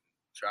 we can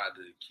try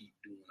to keep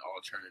doing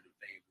alternative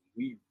things.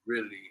 We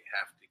really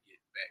have to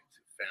get back to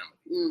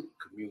family,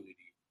 community.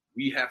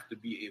 We have to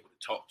be able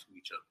to talk to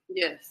each other.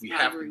 Yes, we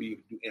have to be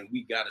able to do, and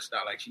we got to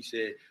stop. Like she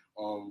said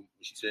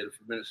a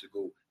few minutes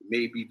ago,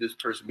 maybe this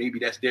person, maybe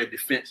that's their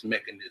defense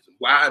mechanism.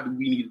 Why do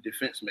we need a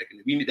defense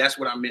mechanism? That's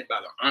what I meant by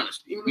the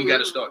honesty. We got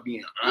to start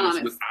being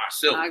honest with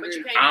ourselves. But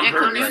you can't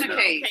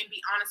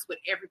be honest with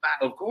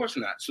everybody. Of course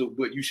not.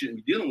 But you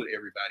shouldn't be dealing with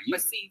everybody either.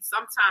 But see,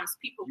 sometimes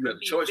people can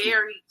be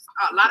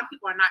a lot of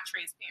people are not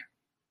transparent.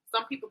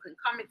 Some people can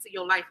come into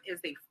your life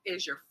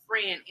as your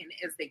friend and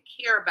as they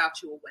care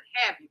about you or what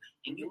have you,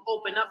 and you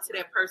open up to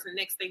that person.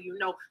 Next thing you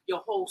know, your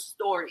whole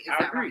story is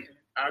out there.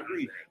 I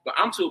agree. But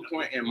I'm to a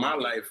point in my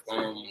life,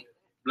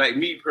 like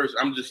me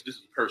personally, this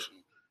is personal.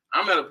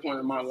 I'm at a point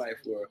in my life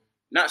where,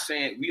 not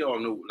saying we all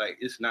know, like,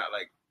 it's not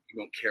like you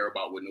don't care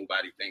about what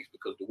nobody thinks,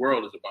 because the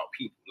world is about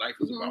people. Life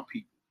is about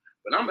people.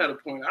 But I'm at a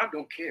point I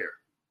don't care.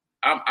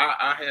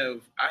 I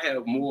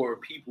have more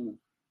people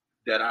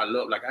that I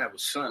love. Like, I have a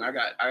son.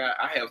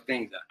 I have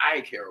things that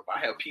I care about.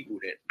 I have people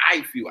that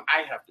I feel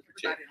I have to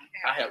protect.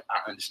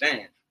 I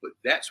understand, but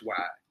that's why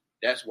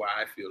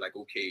I feel like,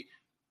 okay,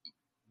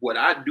 what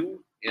I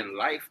do in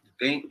life,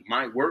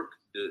 my work,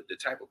 the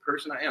type of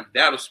person I am,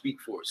 that'll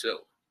speak for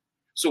itself.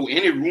 So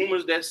any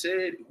rumors that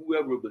said,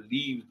 whoever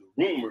believes the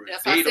rumors,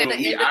 they don't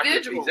need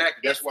individual.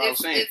 Exactly. That's why I'm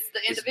saying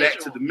it's back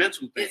to the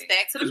mental thing. It's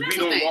back to the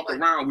mental thing. We don't walk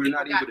around. We're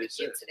not able to get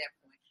to that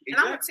point. And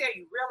I'm gonna tell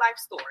you real life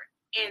story,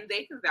 and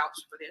they can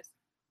vouch for this.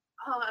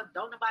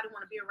 Don't nobody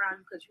want to be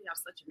around you because you have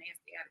such a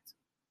nasty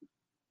attitude.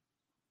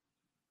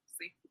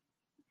 See?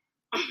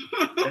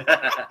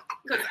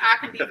 Because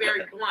I can be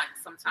very blunt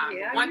sometimes.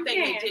 Yeah, one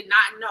thing they did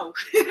not know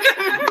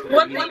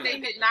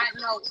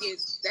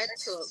is that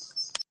took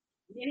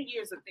many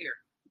years of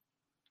therapy.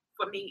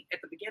 For me, at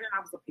the beginning, I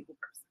was a people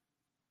person.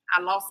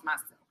 I lost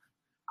myself.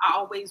 I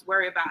always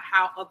worry about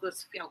how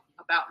others felt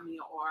about me,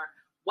 or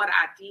what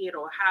I did,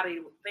 or how they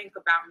would think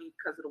about me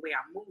because of the way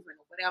I'm moving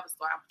or whatever.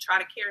 So I would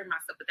try to carry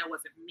myself, but that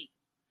wasn't me.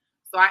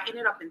 So I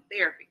ended up in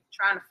therapy,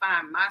 trying to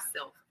find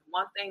myself.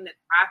 One thing that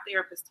my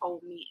therapist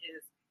told me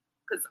is,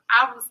 because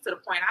I was to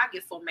the point I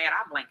get so mad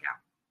I blank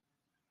out.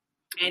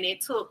 And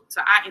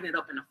I ended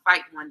up in a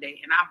fight one day,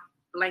 and I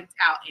blanked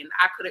out, and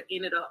I could have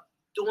ended up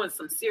doing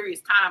some serious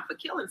time for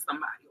killing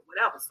somebody or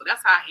whatever. So that's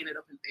how I ended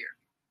up in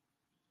therapy.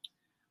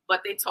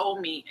 But they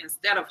told me,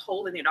 instead of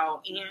holding it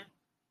all in,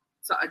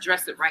 to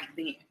address it right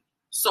then.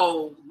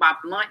 So my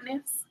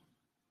bluntness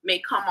may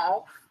come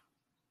off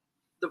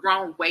the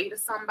wrong way to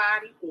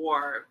somebody,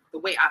 or the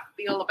way I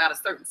feel about a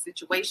certain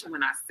situation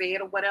when I say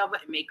it or whatever,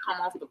 it may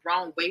come off the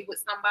wrong way with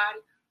somebody.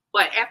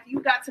 But after you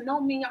got to know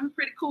me, I'm a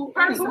pretty cool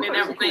person and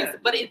everything.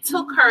 But it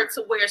took her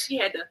to where she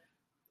had to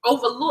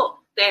overlook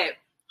that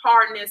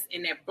hardness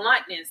and that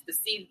bluntness to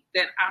see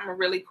that I'm a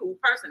really cool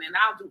person, and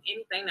I'll do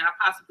anything that I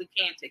possibly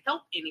can to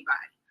help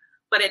anybody.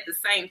 But at the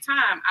same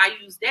time, I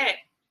use that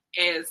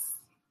as,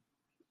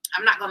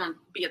 I'm not going to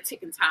be a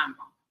ticking time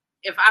bomb.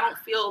 if I don't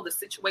feel the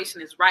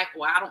situation is right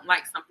or I don't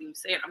like something you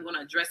said, I'm going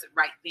to address it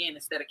right then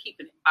instead of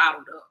keeping it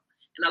bottled up.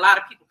 And a lot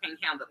of people can't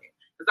handle that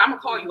because I'm going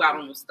to call you out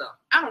on your stuff.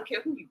 I don't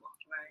care who you are.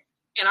 Right.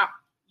 And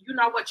you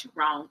know what, you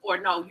wrong. Or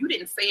no, you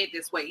didn't say it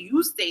this way.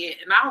 You said,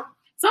 and I don't.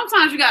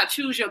 Sometimes you gotta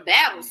choose your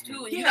battles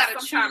too, and you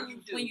gotta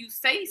choose when you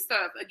say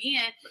stuff.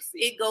 Again,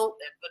 it goes.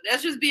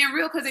 That's just being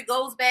real because it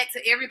goes back to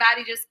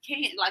everybody just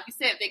can't. Like you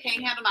said, if they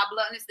can't handle my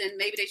bluntness, then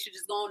maybe they should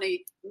just go on their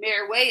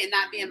merry way and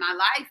not be in my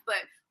life. But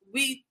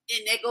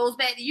and that goes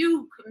back to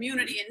you,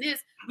 community, and this.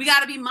 We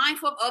got to be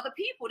mindful of other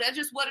people. That's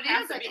just what it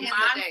is. At the end of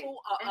the day.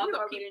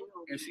 Other people.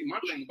 And see, my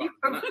thing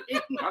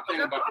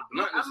about the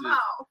bluntness is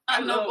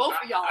I know both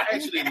of y'all. I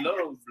actually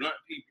love blunt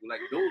people.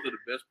 Like those are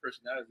the best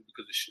personalities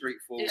because it's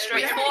straightforward. It's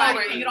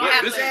straightforward. You don't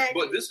have to.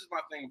 But this is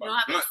my thing about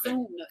blunt.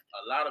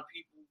 A lot of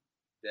people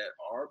that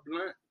are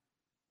blunt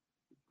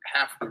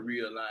have to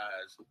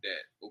realize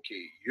that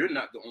you're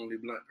not the only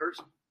blunt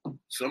person.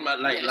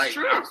 Somebody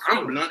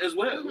I'm blunt as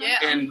well.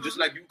 Yeah. And just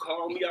like you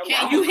call me out,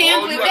 can you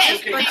handle it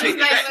back?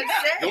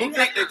 Don't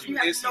think that you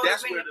and see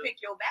that's where pick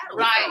your battle.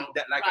 Right.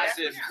 That I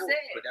said before,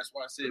 but that's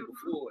why I said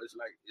before. It's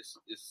like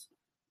it's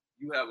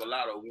you have a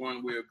lot of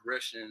one-way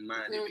aggression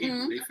minded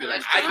people. They feel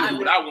like I can do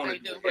what I want to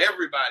do to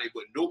everybody,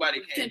 but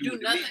nobody can do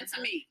nothing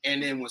to me.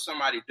 And then when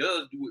somebody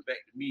does do it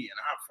back to me, and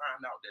I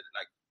find out that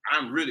like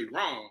I'm really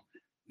wrong,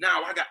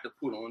 now I got to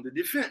put on the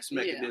defense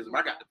mechanism.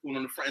 I got to put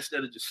on the front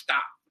instead of just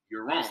stop.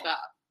 You're wrong. Stop.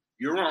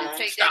 You're wrong. And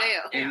take stop.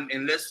 that L.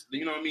 And let's,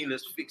 you know what I mean?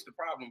 Let's fix the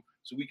problem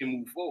so we can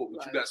move forward.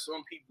 But you got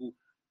some people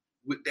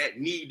with that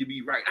need to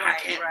be right. I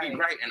can't be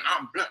right, and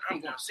I'm blunt. I'm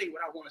going to say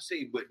what I want to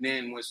say. But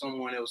then when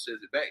someone else says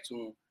it back to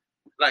them,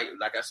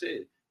 like I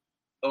said,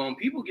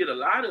 people get a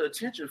lot of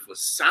attention for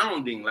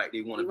sounding like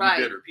they want to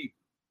be better people.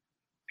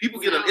 People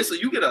get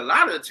you get a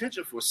lot of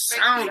attention for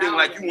sounding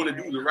like you want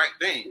to do the right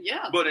thing.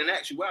 Yeah. But in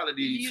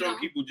actuality, some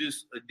people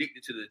just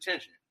addicted to the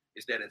attention.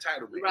 It's that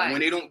entitlement. Right. And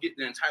when they don't get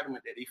the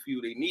entitlement that they feel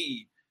they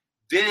need,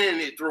 then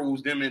it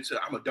throws them into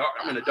I'm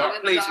in a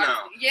dark place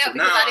now. Yeah, so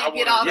because now I didn't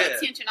get all the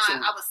attention so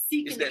I was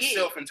seeking. It's that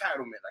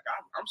self-entitlement. Like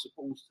I'm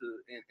supposed to,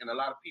 and a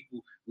lot of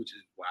people, which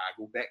is why I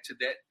go back to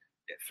that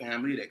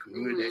family, that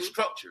community, that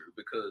structure,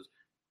 because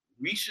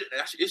it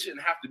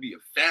shouldn't have to be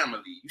a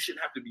family. You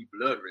shouldn't have to be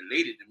blood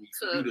related to me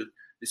for you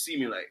to see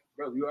me like,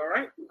 bro, you all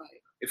right?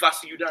 If I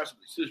see you down,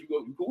 you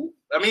go, you cool?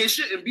 I mean, it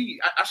shouldn't be.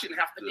 I shouldn't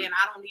have to. But then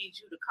I don't need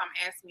you to come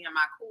ask me, am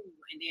I cool?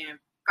 And then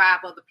 5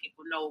 other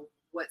people know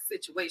what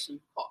situation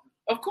you caught me.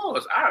 Of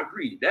course, I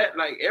agree. That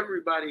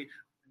everybody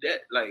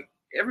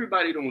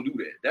don't do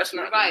that. That's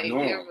not the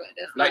norm.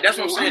 That's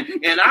what I'm saying.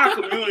 In our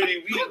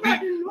community,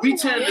 we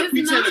tend to go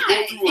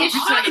through.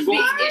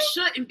 It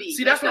shouldn't be.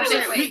 See, that's what I'm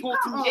saying. We go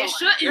through. It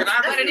shouldn't be,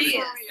 but it is.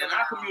 In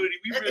our community,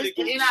 we really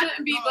go. It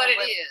shouldn't be, but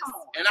it is.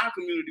 In our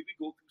community,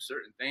 we go through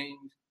certain things,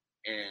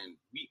 and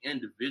we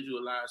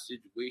individualize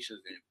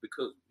situations, and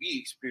because we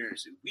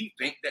experience it, we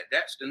think that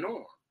that's the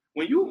norm.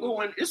 When you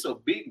go in, it's a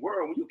big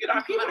world. When you get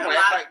out, people don't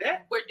act like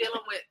that. We're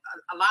dealing with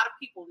a lot of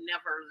people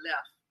never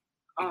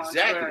left.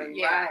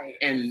 Exactly. Right.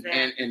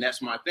 And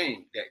that's my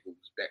thing. That goes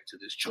back to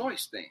this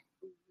choice thing.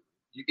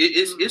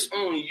 It's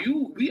on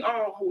you. We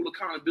all hold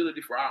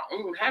accountability for our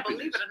own happiness.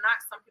 Believe it or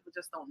not, some people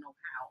just don't know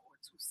how or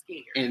too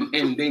scared.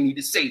 And they need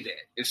to say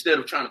that instead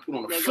of trying to put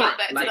on the front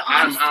like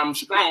I'm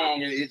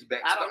strong and it's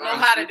back. I don't know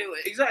how to do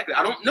it. Exactly.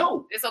 I don't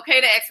know. It's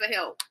okay to ask for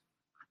help.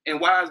 And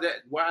why is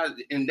that?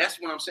 And that's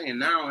what I'm saying.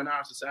 Now in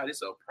our society,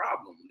 it's a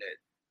problem that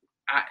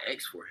I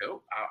ask for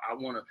help. I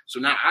want to.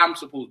 So now I'm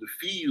supposed to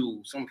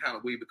feel some kind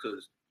of way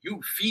because you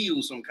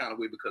feel some kind of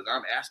way because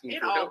I'm asking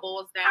for help. It all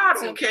boils down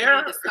to you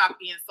need to stop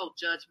being so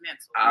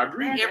judgmental. I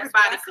agree.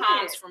 Everybody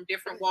comes from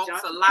different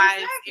walks of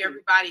life.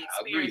 Everybody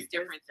experiences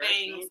different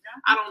things.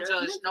 I don't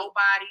judge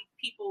nobody.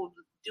 People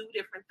do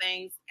different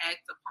things,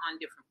 act upon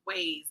different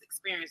ways,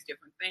 experience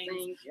different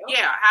things.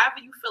 Yeah,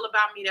 however you feel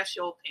about me, that's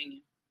your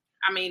opinion.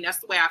 I mean, that's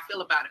the way I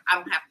feel about it. I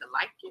don't have to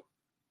like it.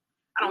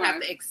 I don't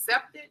have to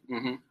accept it.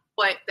 Mm-hmm.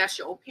 But that's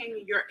your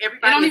opinion.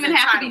 Everybody don't even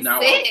have to be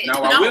said.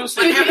 Now I will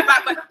say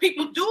but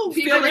people do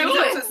feel it.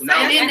 And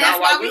then that's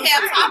why we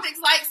have topics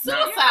like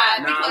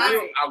suicide.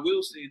 I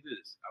will say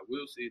this.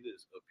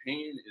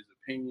 Opinion is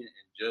opinion,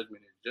 and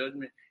judgment is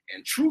judgment,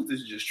 and truth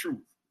is just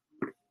truth.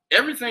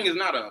 Everything is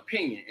not an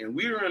opinion, and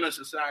we're in a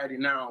society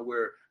now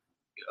where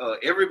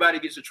everybody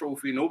gets a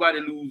trophy, nobody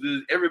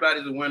loses,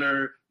 everybody's a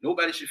winner,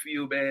 nobody should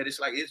feel bad. It's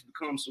like it's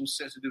become so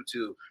sensitive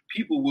to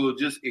people will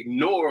just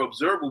ignore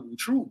observable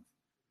truth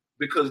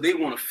because they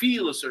want to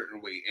feel a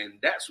certain way, and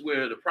that's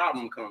where the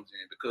problem comes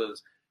in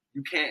because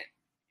you can't.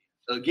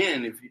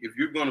 Again, if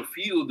you're gonna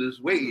feel this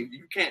way,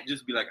 you can't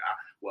just be like,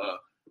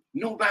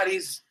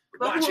 nobody's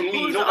watching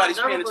me, nobody's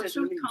paying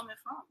attention to me.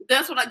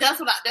 That's what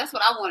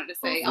I wanted to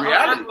say.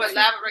 Reality.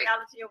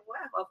 Reality of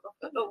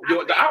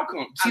what? The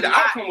outcome. See, the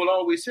outcome will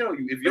always tell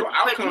you. If your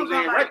outcomes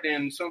ain't right,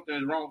 then something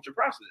is wrong with your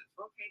process.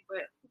 Okay,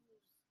 but who's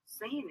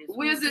saying this?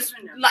 Where's this?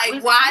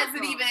 Like, why is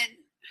it even?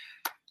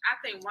 I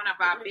think one of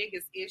our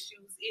biggest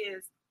issues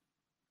is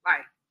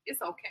like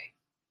it's okay.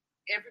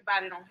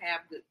 Everybody don't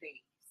have good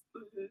days.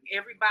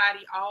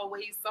 Everybody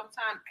always,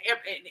 sometimes,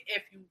 and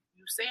if you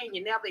saying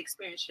you never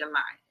experienced your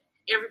life,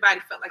 everybody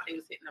felt like they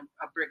was hitting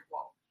a brick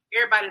wall.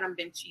 Everybody done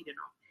been cheated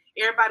on.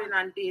 Everybody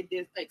done did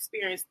this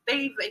experience.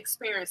 They've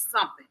experienced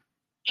something.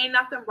 Ain't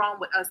nothing wrong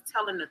with us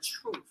telling the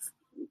truth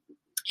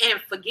and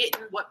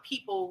forgetting what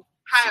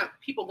how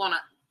people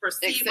gonna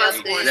perceive us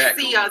or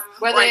see us,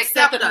 whether or they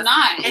accept it or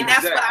not. And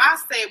that's what I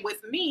say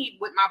with me,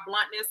 with my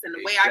bluntness and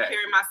the way I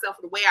carry myself,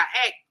 the way I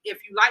act. If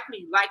you like me,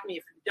 you like me.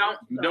 If you don't,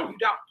 you don't.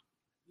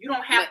 You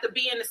don't have to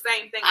be in the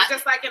same thing.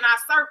 Just like in our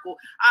circle,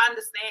 I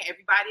understand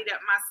everybody that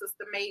my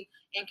sister may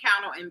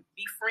encounter and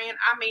befriend,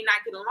 I may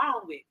not get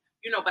along with,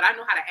 but I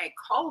know how to act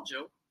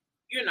cordial,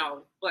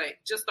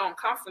 but just don't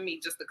come for me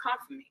just to come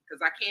for me,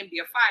 because I can't be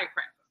a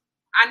firecracker.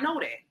 I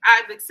know that.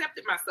 I've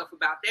accepted myself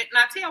about that,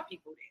 and I tell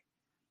people that.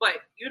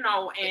 But,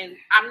 and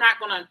I'm not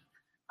going to,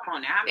 come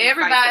on now, how many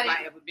fights have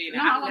I ever been in?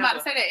 I'm about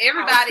to say that.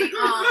 Everybody,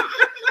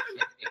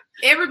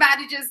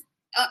 everybody just,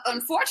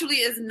 unfortunately,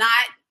 is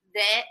not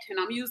that, and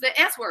I'm using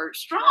the S word,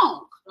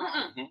 strong.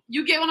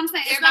 You get what I'm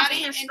saying? It's not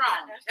being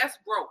strong. That's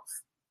growth.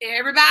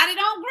 Everybody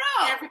don't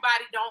grow.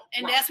 Everybody don't grow.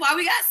 And that's why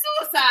we got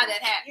suicide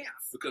that happens.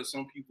 Because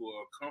some people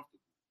are comfortable.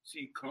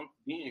 See,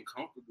 being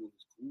comfortable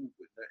is cool,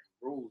 but that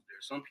grows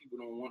there. Some people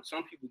don't want.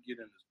 Some people get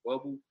in this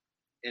bubble,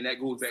 and that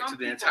goes back to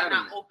the entitlement. Some people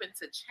are not open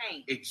to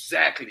change.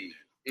 Exactly.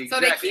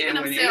 So they keeping and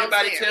when themselves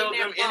anybody there. tells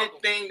them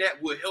anything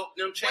that will help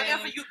them change,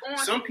 whatever you're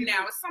going through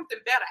now, it's something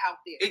better out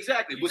there.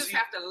 Exactly. You just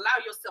have to allow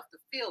yourself to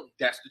feel it.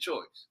 That's the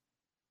choice.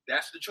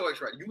 That's the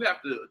choice, right? You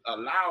have to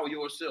allow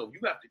yourself.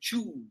 You have to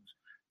choose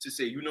to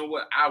say, you know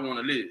what? I want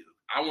to live.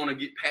 I want to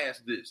get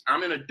past this.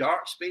 I'm in a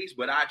dark space,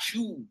 but I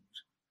choose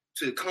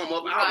to come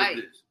up out of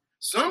this.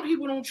 Some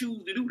people don't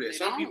choose to do that.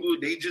 Some people,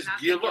 they just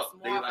give up.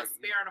 It's more of a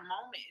spare of the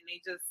moment, and they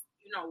just,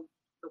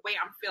 the way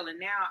I'm feeling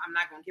now, I'm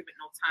not going to give it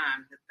no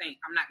time to think.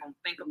 I'm not going to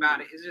think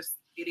about it. It's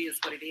just, it is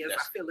what it is. I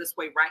feel this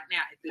way right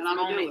now at this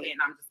moment, and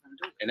I'm just going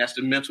to do it. And that's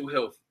the mental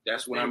health.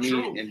 That's what I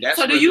mean. And that's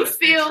so do you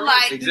feel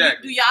like,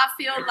 exactly. do y'all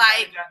feel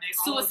like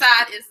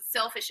suicide is a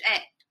selfish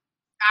act?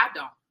 I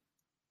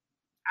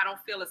don't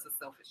feel it's a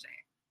selfish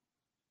act.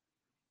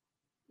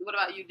 What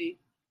about you, D?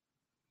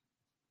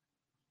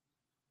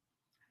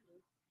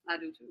 I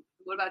do too.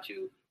 What about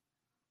you?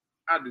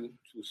 I do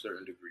to a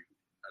certain degree.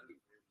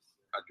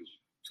 I do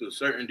to a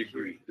certain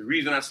degree. The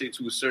reason I say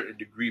to a certain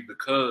degree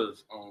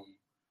because,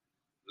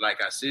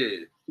 like I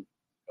said,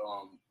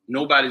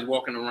 nobody's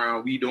walking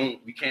around. We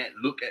can't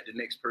look at the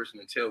next person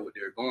and tell what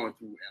they're going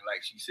through. And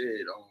like she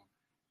said,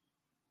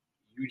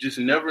 you just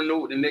never know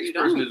what the next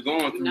person is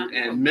going through.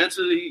 And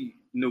mentally,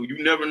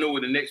 you never know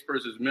where the next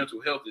person's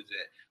mental health is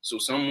at. So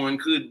someone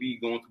could be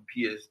going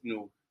through PS,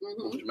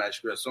 post-traumatic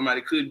stress.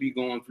 Somebody could be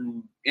going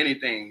through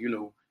anything,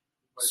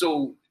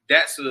 So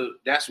that's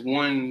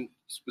one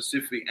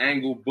specific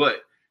angle,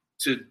 but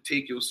to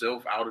take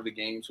yourself out of the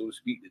game, so to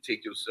speak, to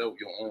take your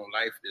own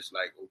life, it's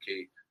like,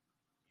 okay,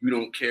 you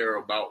don't care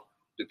about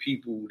the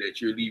people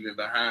that you're leaving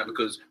behind,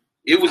 because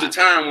it was a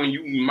time when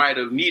you might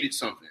have needed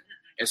something,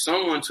 and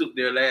someone took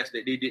their last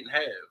that they didn't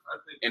have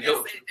and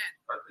helped you.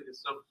 I think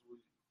it's something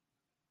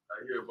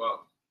I hear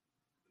about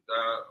the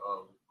guy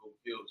go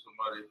kill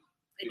somebody,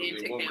 and then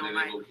take their own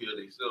life. Go kill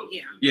themselves.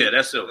 Yeah,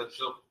 that's selfish.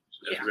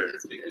 That's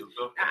selfish.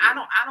 I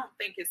don't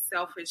think it's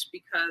selfish,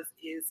 because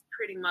it's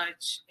pretty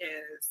much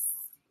as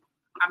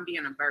I'm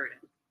being a burden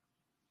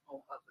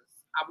on others.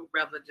 I would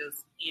rather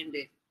just end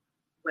it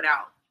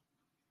without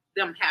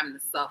them having to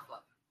suffer.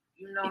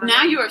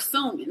 Now you're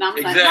assuming. I'm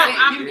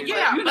exactly.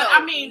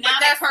 Now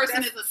that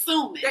person is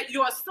assuming. That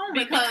you're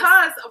assuming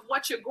because of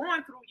what you're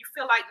going through. You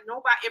feel like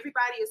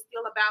everybody is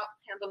still about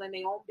handling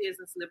their own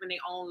business, living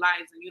their own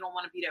lives, and you don't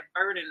want to be that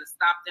burden to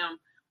stop them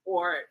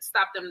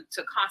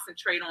to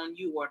concentrate on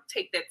you or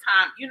take that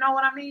time. You know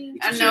what I mean?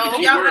 I know.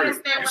 Y'all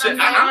understand what I'm saying?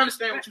 I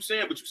understand what you're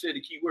saying, but you said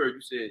the key word.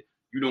 You said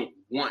you don't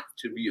want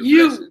to be a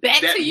blessing.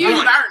 Back to you.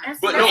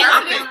 But no,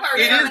 I think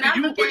it is the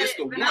you, but it's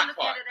the want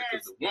part,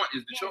 because the want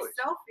is the choice.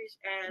 Selfish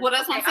well,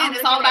 that's what I'm saying.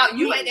 It's all about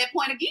you at that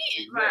point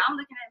again. Right.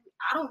 I'm looking at me.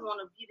 I don't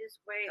want to be this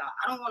way, or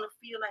I don't want to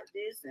feel like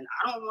this, and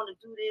I don't want to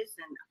do this,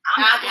 and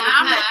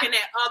I'm looking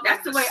at others.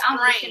 That's the way I'm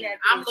looking at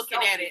it. I'm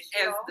looking at it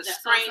as the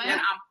strain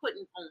that I'm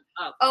putting on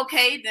others.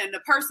 Okay, then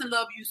the person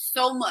loves you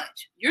so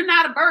much. You're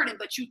not a burden,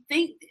 but you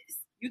think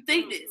this. You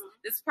think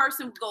this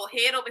person will go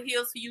head over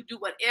heels for you,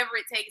 do whatever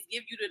it takes,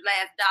 give you the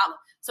last dollar.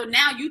 So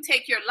now you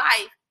take your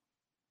life.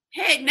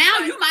 Heck,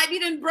 now you might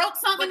be done broke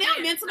something else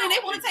mentally, and they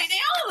want to take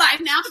their own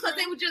life now because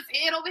they would just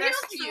head over heels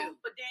to you.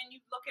 But then you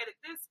look at it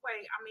this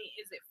way. I mean,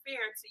 is it fair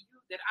to you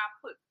that I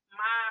put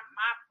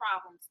my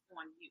problems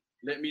on you?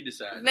 Let me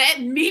decide.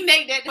 Let me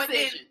make that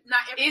decision.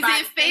 Is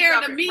it fair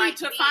to me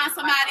to find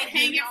somebody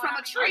hanging from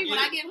a tree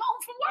when I get home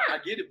from work? I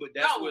get it, but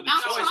that's where the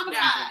choice comes in.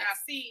 I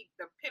see,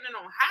 depending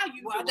on how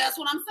you do it. That's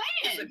what I'm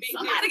saying.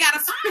 Somebody got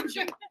to find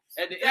you.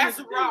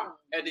 That's wrong.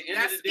 At the end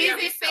of the day,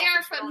 is it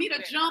fair for me to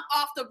jump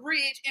off the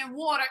bridge in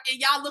water and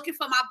y'all looking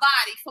for my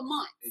body for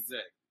months?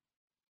 Exactly.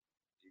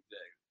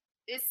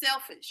 It's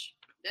selfish.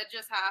 That's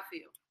just how I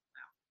feel.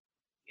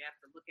 You have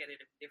to look at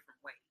it a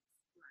different way.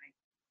 Right?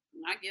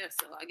 I guess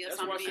so. I guess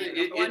That's I'm why I said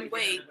being one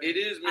way. it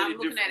is many I'm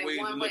looking at different it ways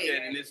to one look way. at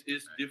it, and it's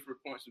different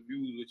points of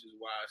view, which is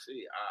why I say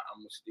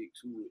I'm gonna stick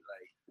to it.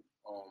 Like,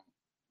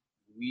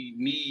 we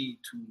need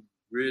to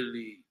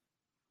really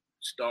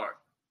start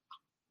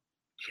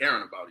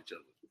caring about each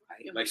other.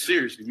 Like,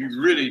 seriously, we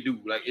really do.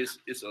 Like,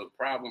 it's a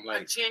problem.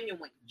 Like,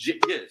 genuine.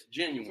 Yes,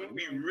 genuine.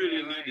 We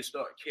really need to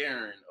start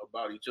caring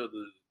about each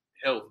other's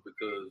health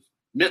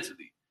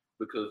mentally,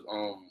 because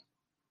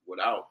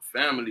without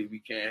family, we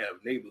can't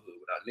have neighborhood.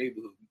 Without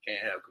neighborhood, we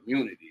can't have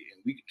community.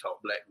 And we can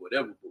talk black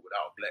whatever, but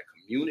without black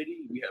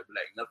community, we have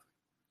black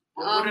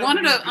nothing. One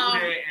of the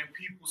and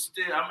people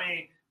still, I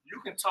mean, you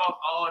can talk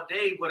all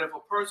day, but if a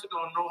person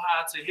don't know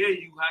how to hear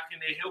you, how can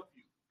they help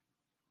you?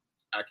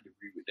 I can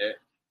agree with that.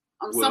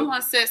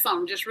 Someone said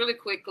something just really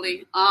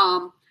quickly.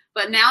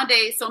 But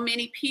nowadays, so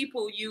many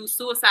people use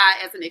suicide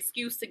as an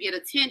excuse to get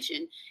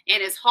attention.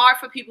 And it's hard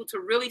for people to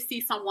really see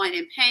someone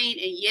in pain.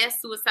 And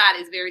yes, suicide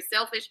is very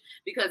selfish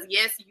because,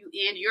 yes, you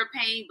end your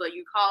pain, but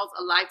you cause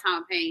a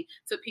lifetime pain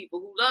to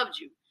people who loved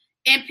you.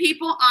 And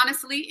people,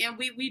 honestly, and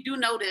we do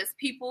know this,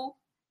 people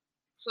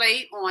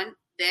play on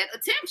that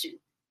attention.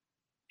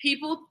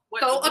 People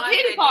throw a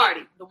pity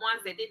party. The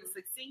ones that didn't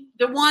succeed.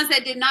 The ones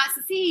that did not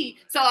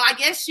succeed. So I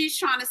guess she's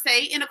trying to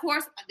say, and of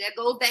course, that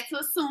goes back to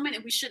assuming,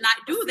 and we should not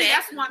do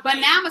that. But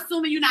now I'm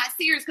assuming you're not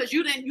serious because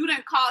you didn't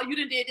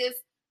did this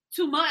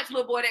too much,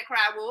 little boy that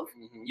cried wolf.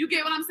 Mm-hmm. You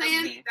get what I'm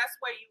saying? That's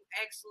where you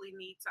actually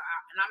need to,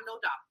 and I'm no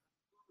doctor,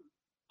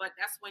 but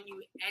that's when you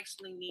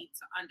actually need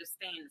to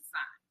understand the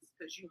signs.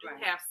 Because you do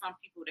have some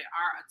people that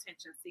are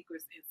attention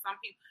seekers, and some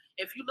people,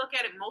 if you look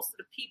at it, most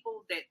of the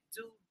people that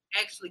do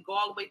actually go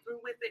all the way through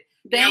with it,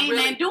 they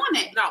ain't doing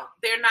it. No,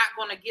 they're not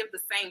going to give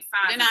the same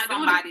signs as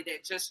somebody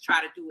that just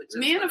try to do it.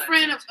 Me and a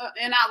friend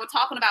and I were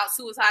talking about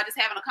suicide, just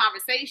having a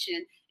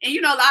conversation, and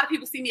a lot of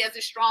people see me as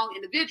a strong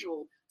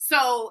individual.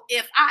 So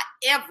if I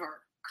ever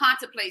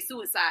contemplate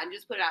suicide, and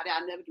just put it out there,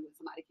 I'll never do it.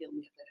 Somebody kill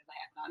me if that ever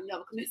happened. I'll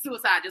never commit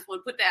suicide. Just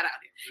want to put that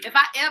out there. If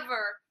I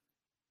ever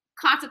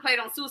contemplate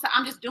on suicide,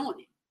 I'm just doing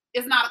it.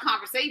 It's not a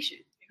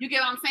conversation. You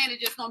get what I'm saying? It's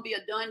just going to be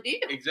a done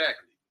deal.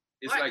 Exactly.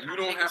 It's like you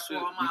don't have to.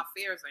 All my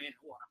affairs are in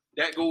order.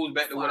 That goes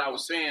back to what I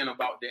was saying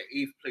about that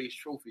 8th place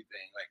trophy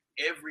thing.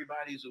 Like,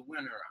 everybody's a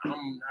winner.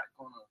 I'm not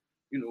gonna,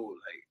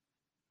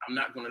 I'm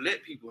not gonna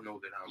let people know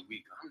that I'm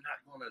weak. I'm not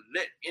gonna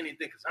let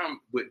anything,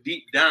 but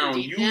deep down,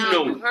 you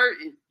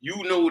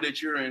know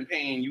that you're in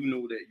pain. You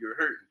know that you're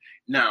hurting.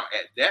 Now,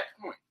 at that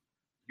point,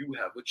 you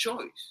have a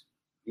choice.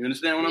 You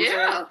understand what I'm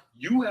saying?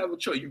 You have a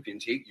choice. You can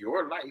take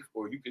your life,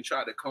 or you can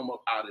try to come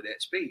up out of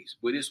that space.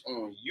 But it's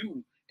on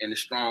you and the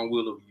strong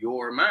will of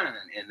your mind,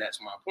 and that's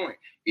my point.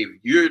 If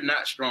you're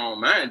not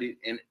strong-minded,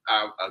 and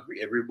I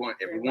agree, everyone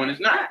is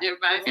not.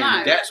 Everybody's and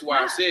not. That's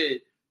why I said,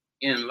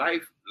 in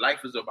life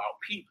is about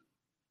people.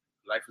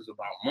 Life is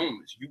about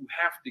moments. You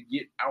have to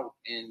get out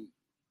and,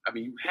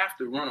 you have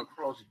to run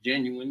across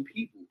genuine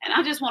people. And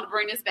I just want to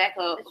bring this back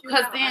up,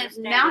 because then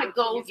now it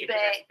goes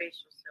back.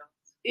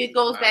 It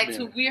goes back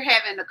to we're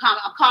having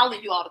I'm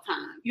calling you all the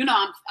time.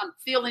 I'm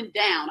feeling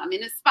down. I'm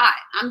in a spot.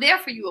 I'm there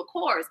for you, of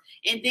course.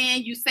 And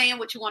then you saying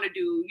what you want to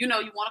do. You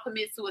want to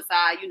commit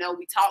suicide.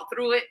 We talk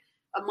through it.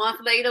 A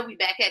month later, we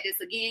back at this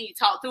again. You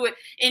talk through it.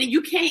 And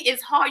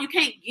it's hard. You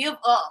can't give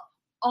up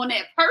on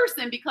that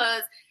person,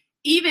 because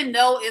even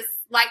though it's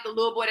like the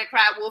little boy that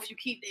cried wolf, you're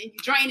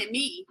draining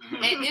me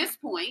at this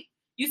point.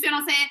 You see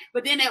what I'm saying?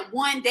 But then that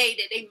one day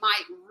that they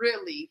might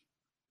really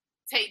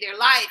take their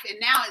life, and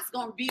now it's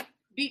going to beat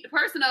the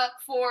person up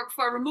for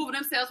removing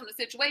themselves from the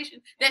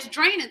situation that's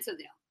draining to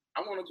them.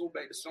 I want to go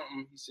back to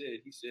something he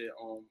said. He said,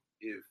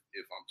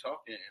 if I'm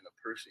talking and a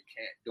person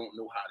don't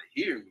know how to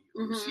hear me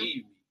or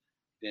receive me,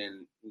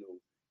 then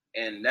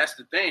and that's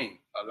the thing.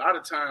 A lot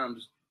of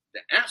times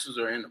the answers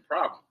are in the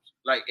problems.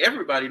 Like,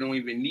 everybody don't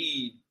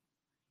need.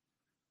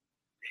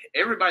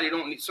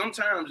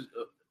 Sometimes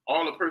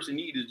all a person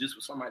needs is just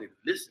for somebody to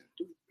listen.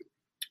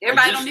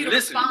 Everybody don't need a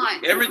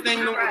response. Everything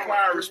don't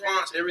require a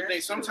response.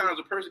 Everything. Sometimes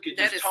a person can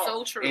just talk.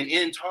 So true. And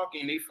in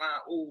talking, they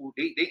find,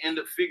 they end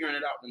up figuring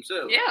it out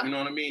themselves. Yeah. You know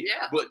what I mean?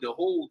 Yeah. But the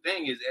whole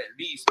thing is at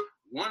least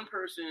one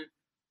person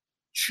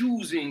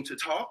choosing to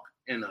talk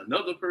and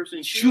another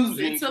person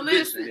choosing to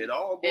listen. It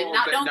all goes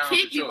back down to choice. Don't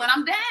kick me when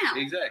I'm down.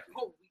 Exactly.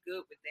 Oh, we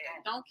good with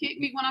that. Don't kick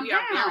me when I'm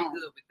down. We are very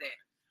good with that.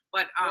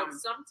 But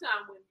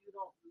sometimes when you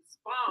don't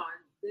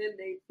respond, then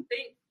they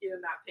think you're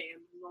not paying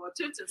no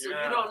attention, so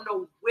you don't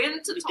know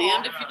when to talk.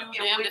 Damned if you do,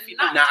 damned if you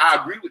not. Now, I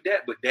agree with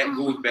that, but that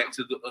goes back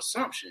to the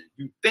assumption.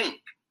 You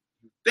think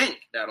that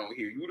I don't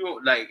hear you.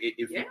 Don't, like,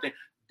 if you think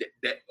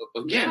that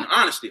again,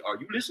 honesty, are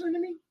you listening to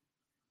me?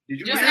 Did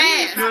you just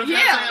ask? You know what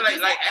I'm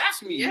saying? Like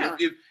ask me. Yeah.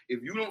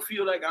 If you don't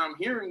feel like I'm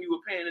hearing you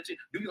or paying attention,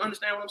 do you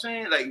understand what I'm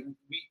saying? Like,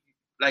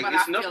 but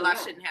it's I nothing feel wrong. I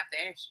shouldn't have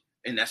to ask you.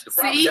 And that's the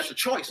problem. See? That's a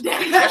choice.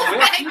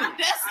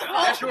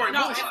 That's your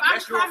emotion.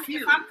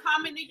 If I'm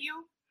coming to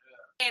you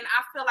and I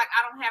feel like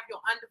I don't have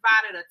your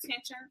undivided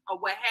attention or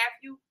what have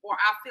you, or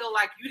I feel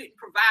like you didn't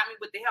provide me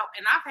with the help,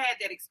 and I've had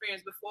that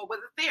experience before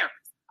with a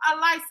therapist, a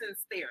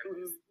licensed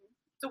therapist,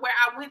 to where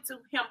I went to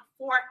him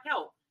for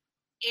help,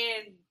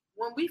 and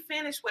when we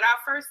finished with our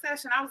first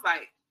session, I was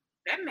like,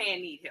 that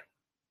man need help.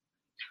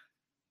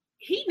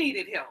 He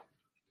needed help.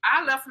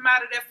 I left him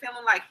out of there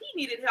feeling like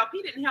he needed help.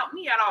 He didn't help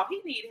me at all.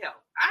 He needed help.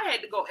 I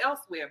had to go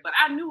elsewhere, but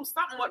I knew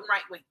something wasn't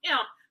right with him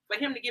for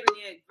him to give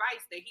me the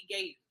advice that he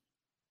gave.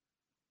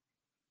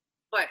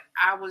 But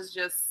I was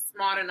just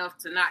smart enough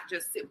to not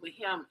just sit with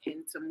him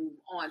and to move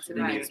on to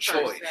the next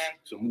choice person.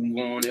 to move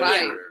on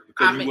Right. elsewhere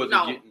because you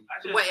wasn't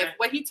getting.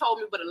 What he told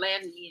me would have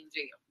landed me in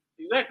jail.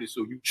 Exactly.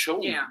 So you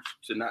chose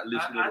to not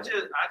listen I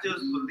to just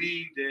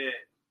believe that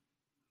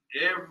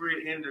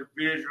every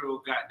individual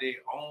got their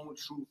own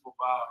truth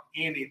about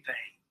anything.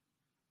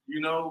 You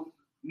know,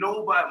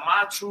 nobody,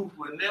 my truth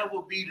will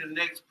never be the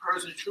next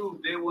person's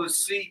truth. They will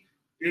see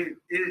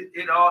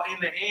it all in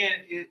the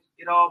end.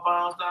 It all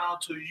bounds down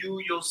to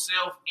you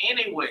yourself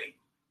anyway.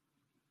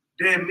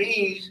 That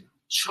means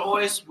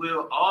choice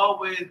will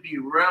always be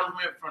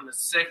relevant from the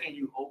second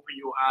you open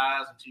your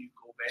eyes until you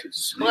go back to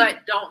sleep.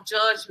 But don't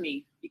judge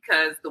me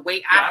because the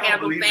way I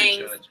handle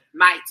things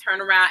might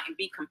turn around and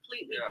be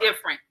completely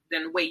different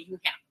than the way you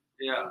handle.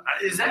 Yeah,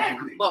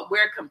 exactly. But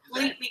we're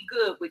completely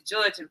good with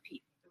judging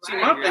people. See,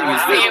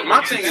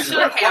 my thing is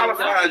what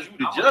qualifies you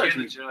to judge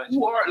me?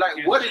 Who are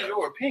what is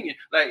your opinion?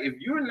 Like, if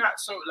you're not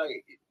so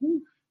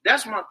who?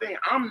 That's my thing.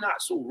 I'm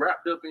not so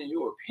wrapped up in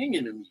your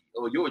opinion of me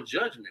or your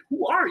judgment.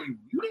 Who are you?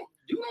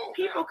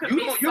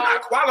 You're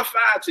not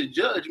qualified to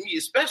judge me,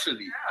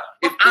 especially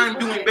if I'm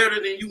doing better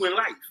than you in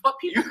life. But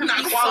people you're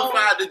not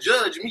qualified to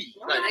judge me.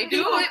 Like, they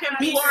do it.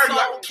 Who are you?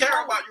 I don't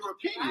care about your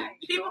opinion.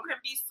 People can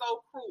be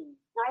so cruel.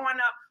 Growing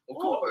up, of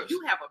course,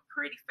 you have a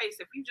pretty face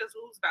if you just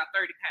lose about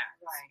 30 pounds.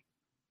 Right.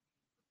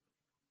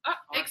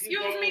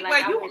 Excuse me,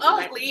 but you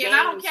ugly, and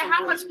I don't care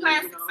how much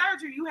plastic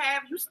surgery you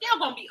have, you still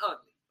gonna be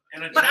ugly.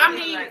 But I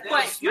mean,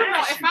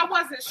 if I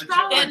wasn't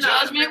strong enough,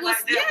 judgment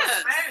was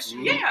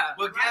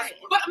But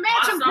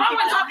imagine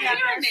growing up hearing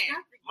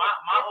that.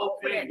 My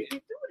opinion,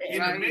 in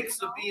the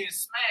midst of being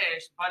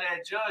smashed by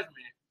that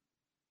judgment,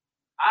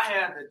 I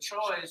had the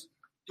choice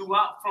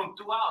throughout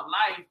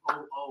life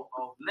of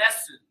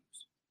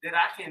lessons that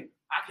I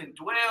can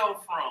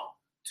dwell from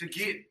to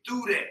get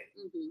through that.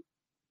 Mm-hmm.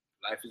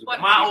 Life is but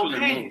my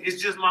opinion.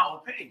 It's just my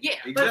opinion. Yeah,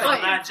 exactly.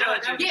 I'm not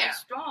judging. Yeah,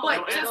 strong.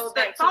 But just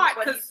that thought,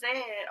 what he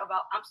said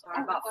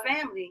about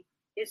family,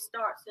 it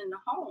starts in the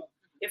home.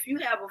 If you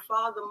have a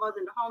father, mother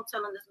in the home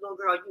telling this little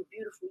girl, "You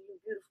beautiful, you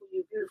beautiful,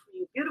 you beautiful,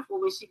 you beautiful,"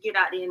 when she get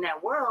out there in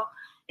that world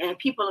and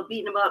people are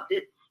beating them up,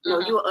 that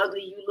you're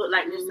ugly, you look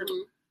like this.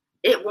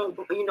 It won't,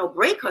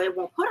 break her. It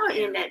won't put her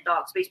in that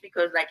dark space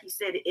because, like he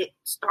said, it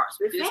starts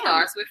with family. It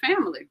starts with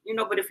family.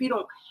 But if you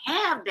don't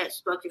have that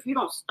structure, if you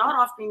don't start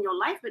off in your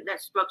life with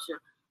that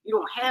structure, you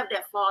don't have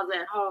that father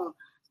at home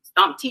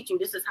teaching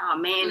this is how a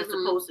man is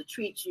supposed to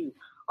treat you,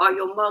 or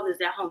your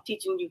mother's at home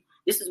teaching you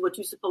this is what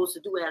you're supposed to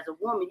do as a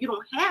woman. You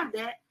don't have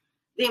that.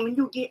 Then when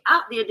you get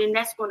out there, then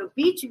that's going to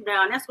beat you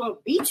down. That's going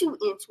to beat you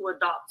into a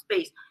dark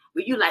space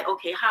where you're like,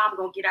 okay, how am I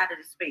going to get out of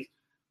this space?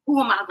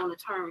 Who am I going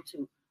to turn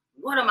to?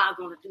 What am I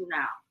going to do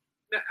now?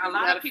 A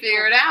lot of people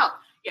figure it out.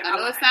 Yeah, I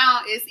know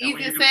it's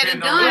easier said than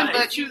done,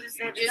 but you're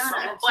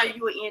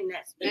in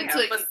that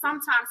space. But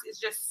sometimes it's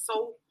just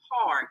so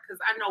hard because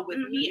I know with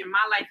me and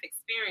my life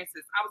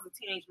experiences, I was a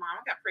teenage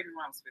mom. I got pregnant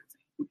when I was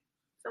 15.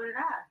 So did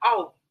I.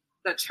 Oh,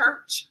 the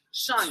church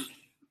shunned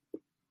me.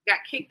 Got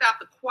kicked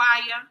out the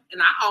choir,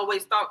 and I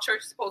always thought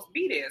church is supposed to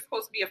be there. It's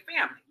supposed to be a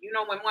family.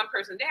 When one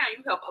person down,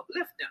 you help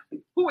uplift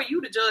them. Who are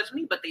you to judge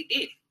me? But they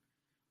did.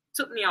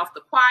 Took me off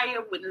the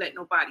choir, wouldn't let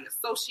nobody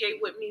associate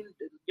with me.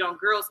 The young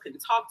girls couldn't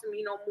talk to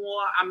me no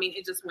more. I mean,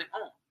 it just went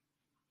on.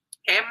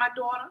 Had my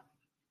daughter.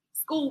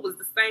 School was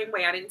the same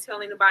way. I didn't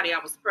tell anybody I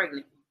was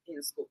pregnant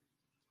in school.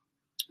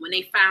 When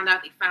they found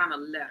out, they found a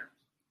letter.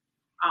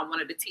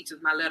 One of the teachers,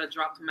 my letter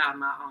dropped him out of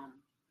my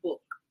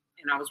book.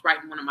 And I was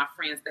writing one of my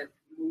friends that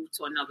moved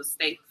to another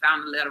state,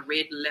 found the letter,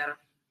 read the letter,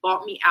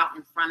 brought me out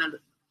in front of the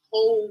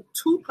whole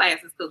 2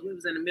 classes because we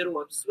was in the middle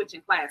of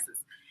switching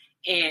classes.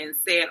 And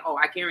said, "Oh,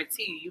 I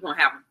guarantee you're going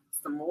to have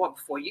some more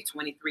before you're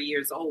 23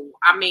 years old."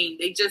 I mean,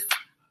 they just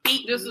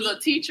beat me. This is a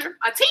teacher?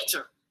 A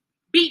teacher.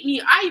 Beat me.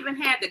 I even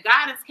had the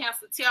guidance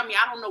counselor tell me,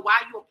 "I don't know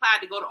why you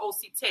applied to go to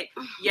OC Tech.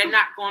 You're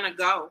not going to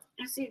go."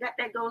 And see,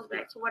 that goes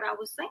back to what I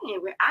was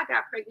saying. Where I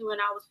got pregnant when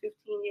I was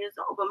 15 years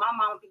old. But my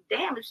mom would be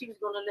damned if she was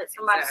going to let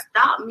somebody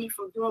stop me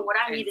from doing what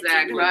I needed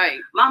to do. Right.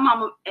 My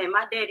mama and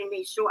my daddy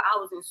made sure I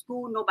was in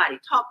school. Nobody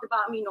talked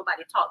about me.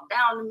 Nobody talked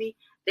down to me.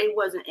 They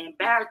wasn't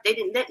embarrassed. They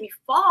didn't let me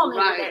fall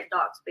into that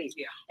dark space.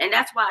 Yeah. And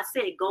that's why I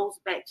say it goes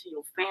back to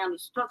your family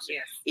structure.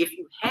 Yes. If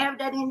you have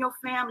that in your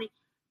family,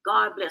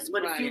 God bless.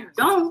 But if you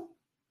don't,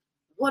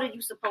 what are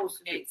you supposed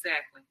to do?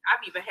 Exactly.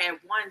 I've even had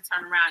one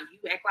turn around. You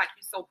act like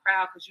you're so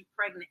proud because you're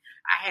pregnant.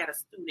 I had a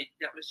student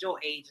that was your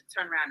age and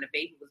turned around and the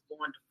baby was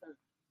born deformed.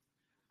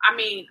 I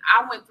mean,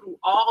 I went through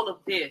all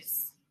of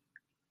this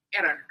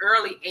at an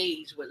early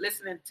age with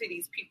listening to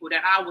these people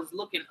that I was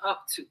looking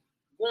up to.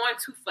 Going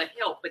to for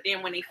help, but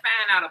then when they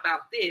find out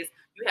about this,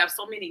 you have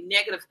so many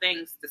negative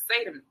things to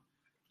say to me.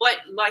 But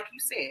like you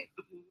said,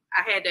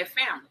 I had that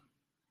family.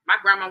 My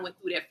grandma went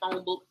through that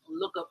phone book and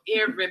looked up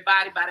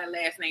everybody by their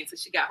last name until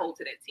she got hold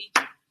to that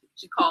teacher.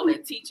 She called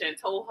that teacher and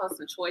told her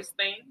some choice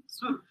things.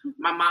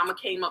 My mama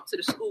came up to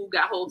the school,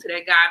 got hold to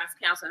that guidance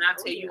counselor, and I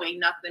tell you, ain't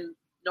nothing,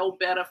 no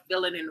better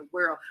feeling in the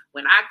world.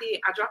 When I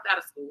dropped out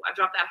of school. I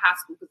dropped out of high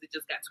school because it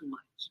just got too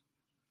much.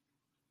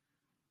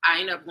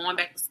 I ended up going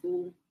back to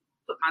school,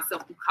 put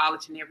myself through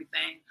college and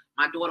everything.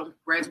 My daughter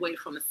graduated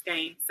from the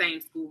same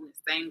school, and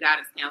the same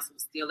guidance counselor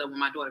was still there when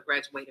my daughter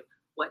graduated.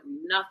 But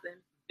nothing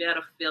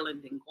better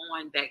feeling than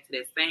going back to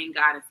that same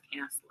guidance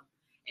counselor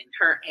and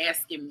her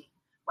asking me,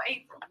 well,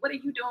 April, what are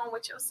you doing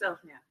with yourself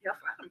now? If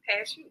I can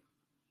pass you.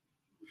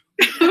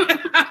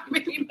 I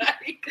mean,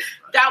 like,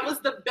 that was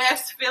the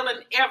best feeling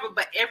ever,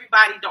 but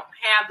everybody don't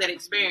have that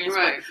experience.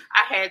 Right. But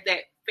I had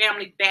that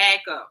family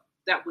backup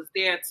that was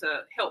there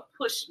to help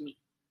push me.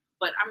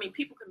 But I mean,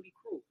 people can be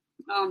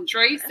cruel.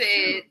 Dre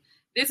said,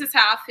 this is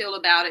how I feel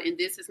about it, and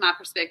this is my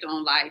perspective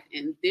on life.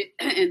 And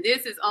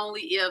this is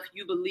only if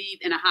you believe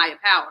in a higher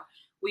power.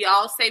 We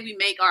all say we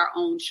make our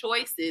own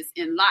choices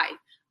in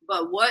life,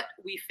 but what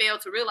we fail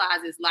to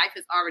realize is life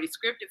is already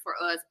scripted for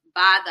us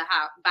by that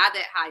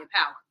higher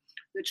power.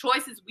 The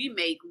choices we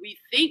make, we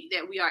think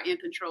that we are in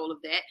control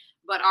of that,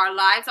 but our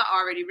lives are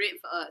already written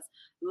for us.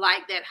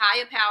 Like that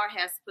higher power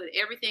has put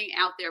everything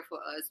out there for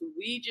us.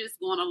 We just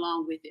going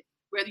along with it.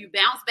 Whether you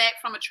bounce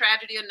back from a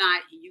tragedy or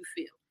not, you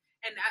feel.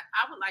 And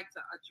I would like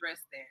to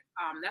address that.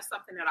 That's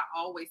something that I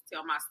always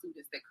tell my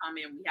students that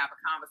come in. We have a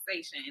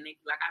conversation, and they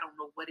be like, I don't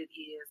know what it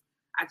is.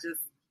 I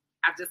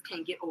just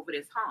can't get over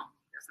this hump.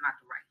 That's not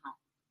the right hump.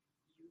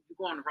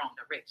 You're going the wrong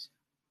direction.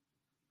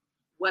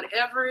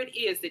 Whatever it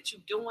is that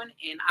you're doing,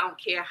 and I don't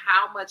care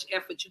how much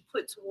effort you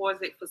put towards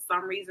it, for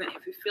some reason,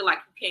 if you feel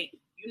like you can't,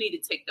 you need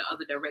to take the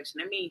other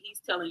direction. I mean, he's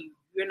telling you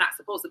you're not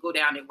supposed to go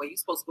down that way. You're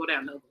supposed to go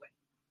down the other way.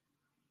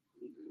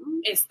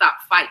 And stop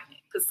fighting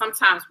it. Because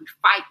sometimes we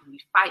fight and we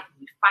fight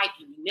and we fight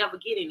and we never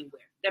get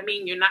anywhere. That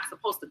means you're not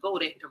supposed to go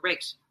that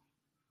direction.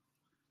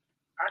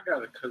 I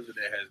got a cousin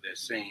that has that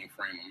same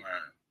frame of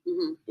mind.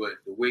 Mm-hmm. But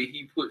the way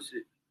he puts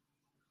it,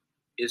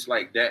 it's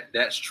like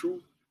that's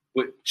true,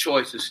 but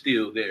choice is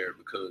still there,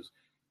 because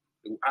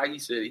how he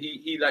said it,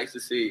 he likes to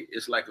say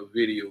it's like a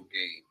video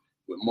game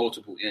with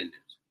multiple endings.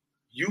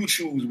 You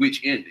choose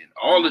which ending.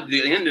 All of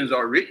the endings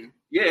are written.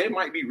 Yeah, it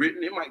might be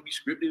written, it might be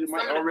scripted, it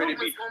might already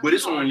be, but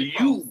it's on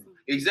you.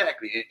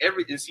 Exactly.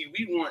 And see,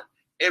 we want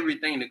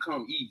everything to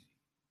come easy.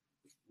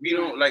 We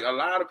don't, like, a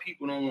lot of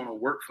people don't want to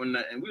work for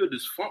nothing. We're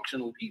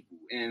dysfunctional people.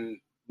 And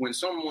when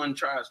someone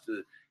tries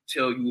to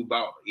tell you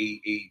about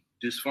a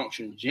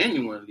dysfunction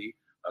genuinely,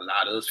 a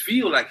lot of us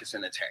feel like it's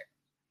an attack,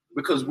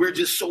 because we're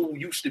just so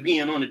used to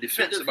being on the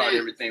defense about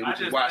everything, which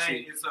is why I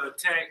think it's an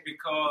attack,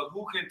 because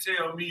who can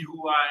tell me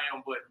who I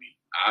am but me?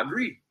 I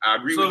agree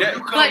with that.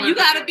 But you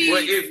gotta be,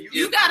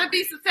 you gotta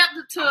be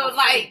susceptible to,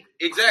 like,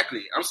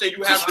 exactly. I'm saying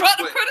you have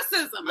constructive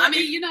criticism. Like, I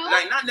mean, you know,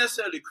 like, not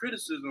necessarily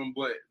criticism,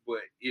 but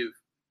if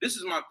this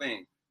is my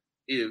thing,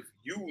 if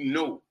you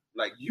know,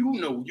 like, you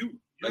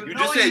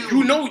just said,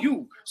 you know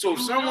you. So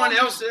if someone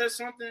else says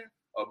something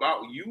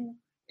about you,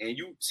 and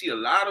you see, a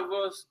lot of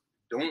us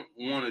don't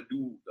want to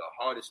do the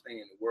hardest thing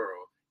in the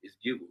world is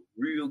give a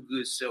real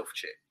good self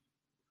check.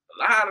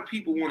 A lot of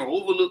people want to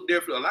overlook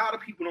a lot of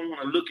people don't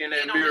want to look in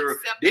that mirror.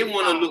 They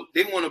want to look,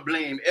 they want to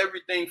blame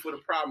everything for the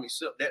problem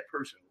except that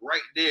person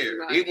right there.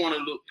 Right. They want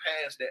to look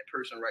past that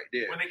person right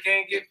there. When they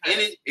can't get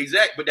past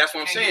exactly, but that's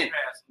what I'm saying.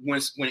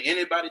 When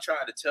anybody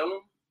tried to tell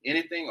them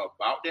anything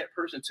about that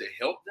person to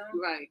help them,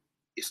 right,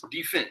 it's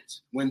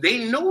defense. When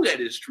they know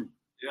that is true.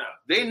 Yeah,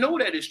 they know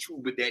that is true,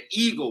 but that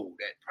ego,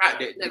 that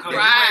pride, that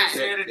pride,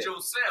 said it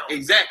yourself.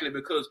 Exactly,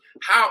 because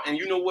how, and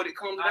you know what it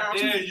comes down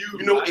to?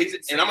 You know,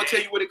 and I'm gonna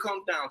tell you what it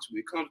comes down to.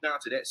 It comes down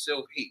to that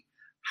self-hate.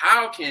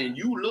 How can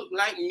you look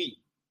like me,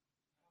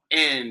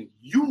 and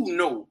you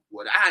know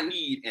what I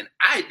need, and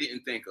I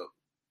didn't think of?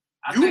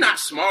 You're not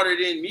smarter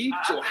than me,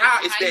 so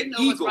how is that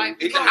ego?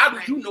 How do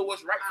you know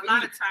what's right for me? A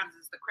lot of times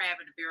it's the crab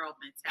in the barrel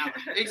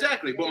mentality.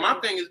 Exactly, but my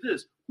thing is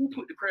this: who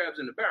put the crabs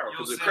in the barrel?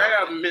 Because the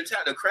crab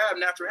mentality, the crab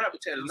natural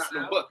habitat is not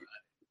no bucket.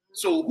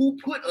 So who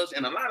put us?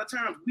 And a lot of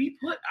times we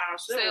put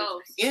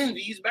ourselves in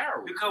these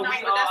barrels because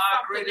we are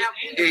our greatest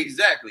enemy.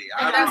 Exactly.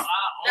 That's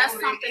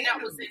something that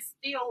was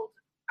instilled,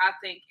 I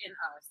think, in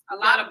us. A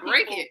lot of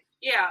break it.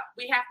 Yeah,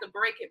 we have to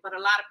break it, but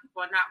a lot of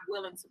people are not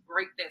willing to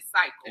break that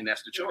cycle. And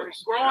that's the choice.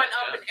 Growing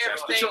up and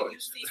everything,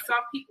 you see some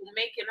people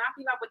making. I'll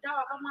be like, "Well,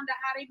 dog, I wonder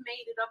how they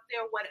made it up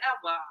there.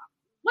 Whatever.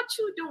 What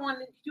you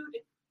doing?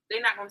 They're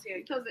not gonna tell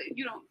you because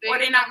you don't.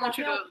 Or they're not gonna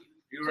tell you.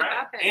 You're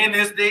right. And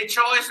it's their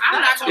choice. I'm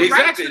not gonna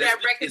write you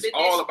that it's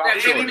all about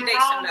choice.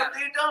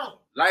 They don't.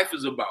 Life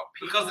is about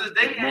people. Because it's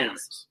their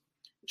moments.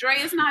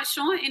 Dre is not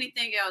showing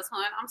anything else,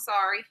 hon. I'm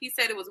sorry. He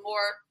said it was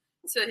more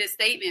to his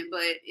statement,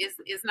 but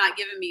it's not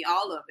giving me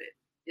all of it.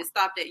 It's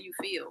stuff that you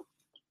feel.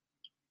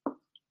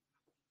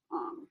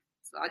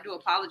 So I do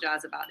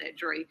apologize about that,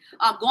 Dre.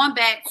 Going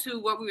back to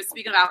what we were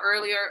speaking about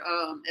earlier,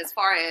 as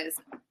far as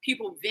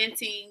people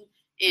venting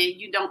and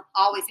you don't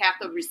always have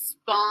to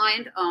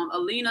respond.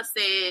 Alina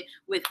said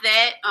with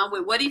that,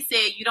 with what he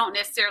said, you don't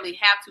necessarily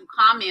have to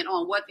comment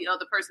on what the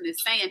other person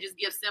is saying. Just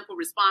give simple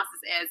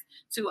responses as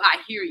to, I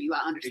hear you,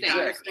 I understand.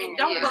 Exactly. And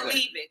don't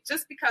believe it.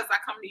 Just because I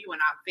come to you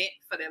and I vent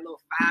for that little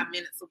 5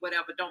 minutes or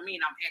whatever, don't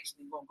mean I'm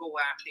actually going to go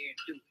out there and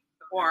do it.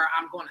 Or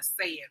I'm going to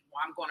say it, or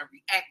I'm going to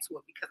react to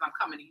it because I'm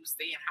coming to you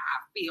saying how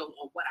I feel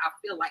or what I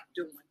feel like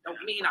doing.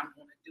 Don't mean I'm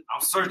going to do it. I'm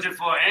searching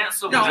for an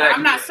answer. No,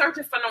 I'm not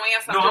searching for no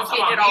answer. I'm just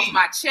getting it off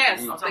my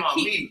chest I'm to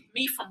keep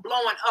me from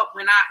blowing up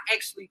when I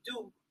actually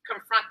do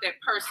confront that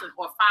person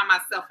or find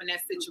myself in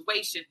that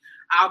situation.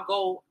 I'll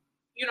go,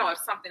 if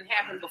something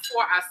happened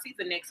before I see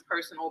the next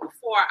person or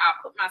before I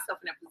put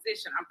myself in that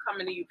position, I'm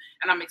coming to you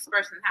and I'm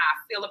expressing how I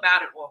feel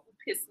about it or who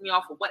pissed me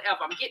off or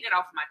whatever. I'm getting it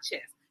off my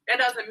chest. That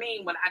doesn't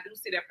mean when I do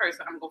see that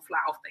person, I'm going to fly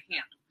off the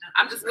handle.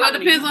 I'm just Well, it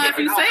depends on if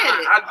you said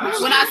it.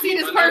 When I see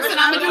this person,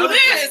 I'm going to do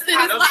this.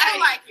 And it's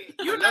like,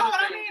 you know what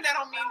I mean? That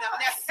don't mean that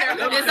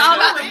necessarily. It's all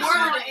about the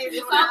wording.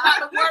 It's all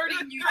about the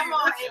wording you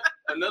use.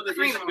 Another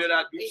issue that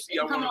I do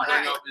see I want to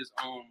bring up is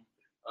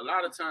a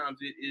lot of times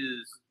it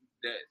is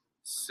that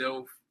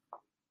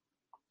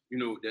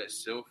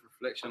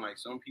self-reflection. Like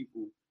some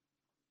people,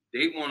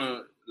 they want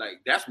to,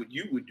 like, that's what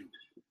you would do.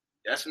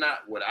 That's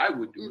not what I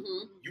would do.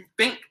 Mm-hmm. You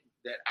think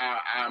that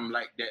I'm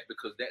like that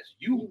because that's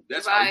you.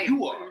 That's right. How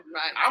you are.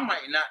 Right. I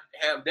might not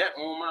have that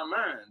on my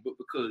mind, but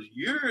because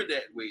you're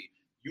that way,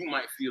 you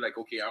might feel like,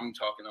 okay, I'm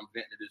venting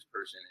to this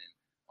person,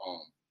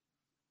 and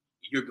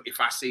if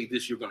I say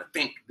this, you're gonna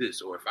think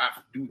this, or if I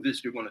do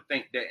this, you're gonna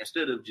think that.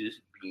 Instead of just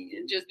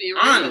being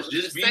honest,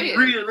 just be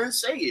real and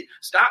say it.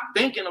 Stop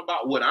thinking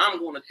about what I'm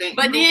gonna think.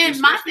 But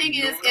then my thing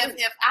is,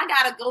 if I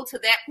gotta go to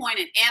that point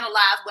and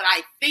analyze what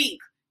I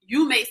think,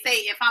 you may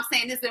say, if I'm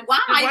saying this, then why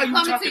am I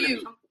coming to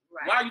you?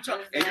 Right. Why are you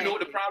talking? And you know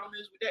what the problem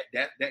is with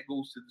that? That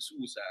goes to the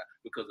suicide,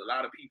 because a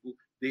lot of people,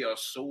 they are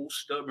so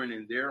stubborn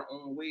in their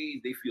own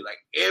ways. They feel like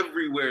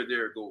everywhere they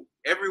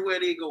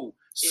go,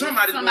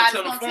 somebody's going to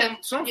tell them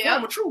some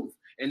form of truth,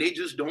 and they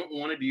just don't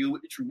want to deal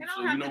with the truth.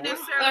 So you know what?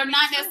 They're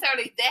not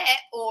necessarily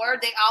that, or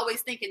they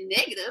always thinking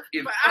negative.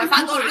 If I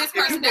go to this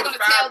person, they're going to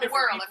tell the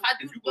world.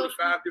 If you go to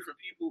 5 different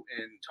people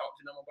and talk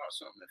to them about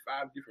something, and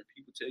 5 different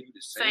people tell you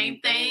the same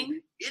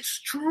thing, it's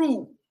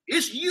true.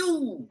 It's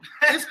you.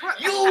 It's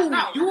you.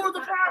 You're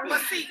the problem.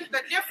 But see,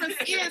 the difference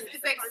is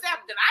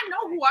accepting. I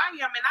know who I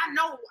am, and I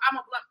know I'm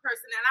a blunt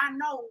person, and I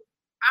know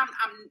I'm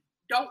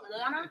don't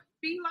want to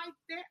be like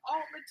that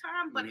all the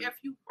time. But if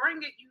you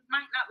bring it, you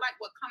might not like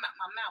what come out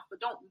my mouth, but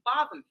don't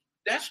bother me.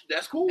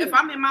 That's cool. If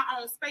I'm in my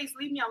own space,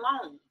 leave me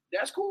alone.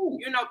 That's cool.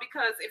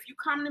 Because if you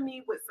come to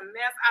me with some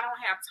mess, I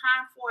don't have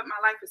time for it. My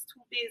life is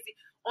too busy.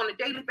 On a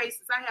daily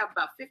basis, I have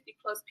about 50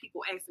 plus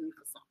people asking me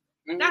for something.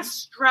 Mm-hmm. That's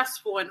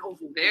stressful and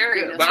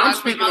overwhelming. But I'm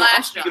speaking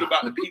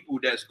about the people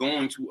that's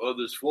going to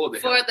others for the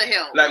help.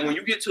 Like when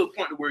you get to a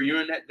point where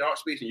you're in that dark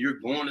space and you're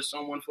going to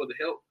someone for the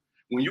help,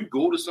 when you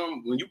go to 5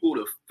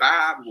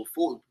 or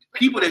 4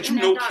 people that you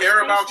know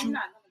care about you,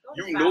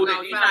 you know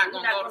that you're not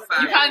going to go to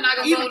 5. You're probably not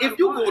going to go to if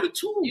you go to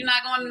 2. You're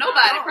not going to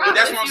nobody. But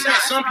that's what I'm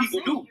saying. Some people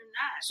do.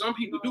 Some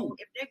people do.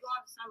 If they're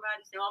going to somebody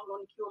and say, I'm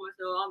going to kill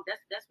myself,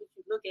 that's what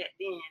you look at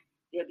then,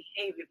 their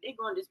behavior. If they're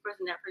going to this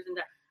person, that,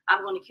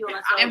 I'm going to kill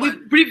myself. And we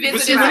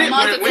revisited a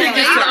month ago. When it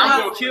gets to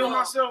I'm going to kill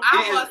myself,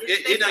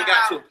 it done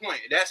got to a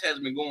point. That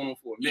has been going on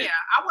for a minute.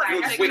 Yeah, I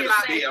wasn't thinking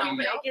about that.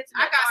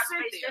 I got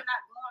sent there. They're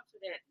not going to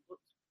that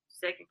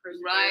second person.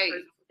 Right.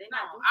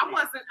 I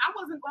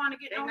wasn't going to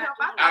get no help.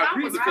 I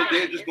agree because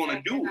they're just going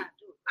to do it.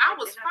 I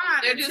was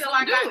fine until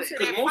I got to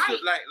that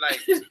fight.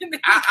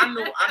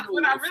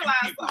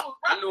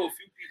 I know a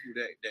few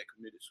people that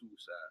committed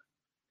suicide,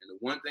 and the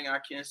one thing I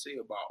can say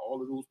about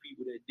all of those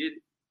people that did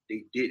it,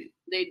 they did it.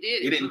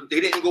 They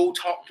didn't go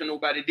talk to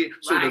nobody.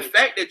 So the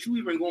fact that you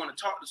even going to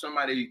talk to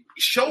somebody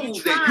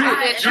shows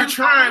that you're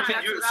trying to.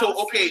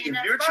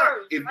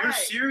 If you're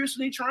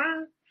seriously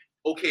trying,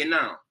 okay,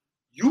 now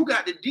you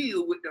got to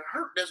deal with the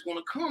hurt that's going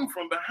to come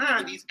from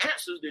behind these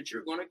answers that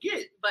you're going to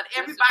get. But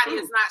everybody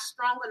is not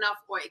strong enough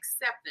or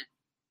accepting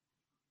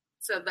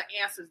to the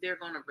answers they're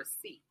going to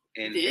receive.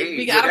 And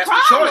we got a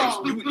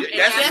problem.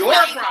 That's your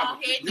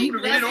problem. You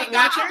really don't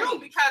want to change.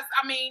 Because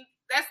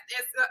that's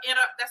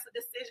a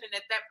decision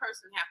that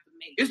person have to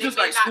make. It's just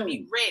like school.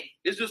 Be ready.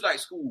 It's just like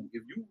school.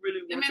 If you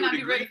really want to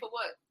be ready for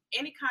what?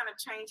 Any kind of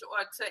change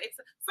or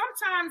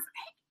sometimes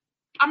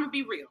I'm gonna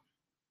be real.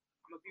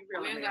 We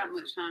ain't got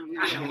much time.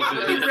 I'm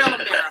gonna be real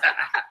America.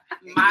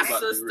 My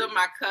sister,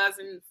 my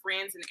cousin,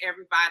 friends, and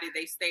everybody,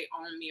 they stay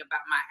on me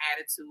about my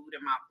attitude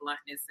and my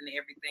bluntness and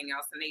everything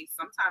else. And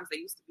sometimes they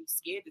used to be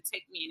scared to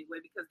take me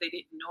anyway because they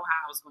didn't know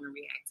how I was going to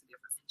react to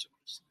different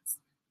situations.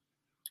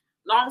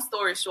 Long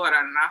story short,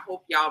 and I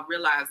hope y'all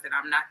realize that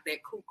I'm not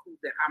that cuckoo,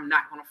 that I'm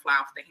not going to fly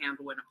off the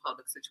handle in a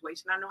public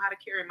situation. I know how to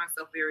carry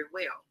myself very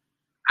well.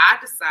 I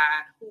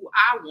decide who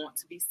I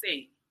want to be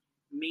seen,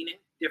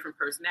 meaning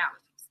different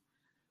personalities.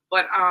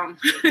 But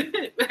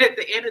at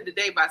the end of the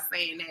day, by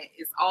saying that,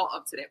 it's all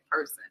up to that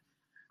person.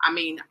 I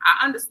mean,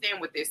 I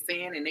understand what they're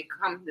saying, and they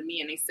come to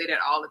me and they say that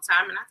all the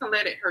time, and I can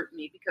let it hurt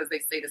me because they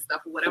say the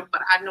stuff or whatever,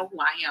 but I know who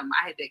I am.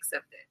 I had to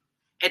accept that.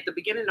 At the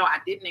beginning, no, I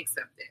didn't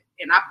accept that.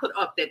 And I put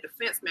up that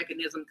defense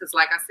mechanism because,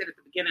 like I said at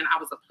the beginning, I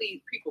was a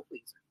people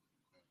pleaser.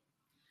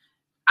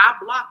 I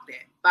blocked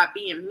that by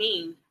being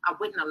mean. I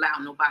wouldn't allow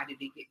nobody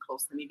to get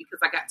close to me because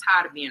I got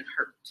tired of being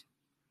hurt.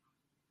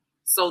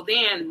 So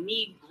then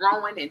me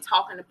growing and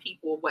talking to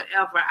people,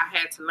 whatever, I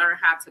had to learn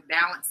how to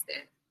balance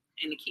that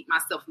and to keep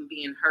myself from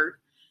being hurt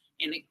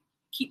and to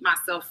keep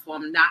myself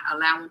from not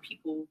allowing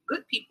people,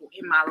 good people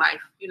in my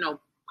life, you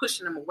know,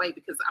 pushing them away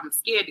because I'm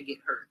scared to get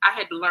hurt. I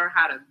had to learn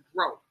how to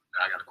grow.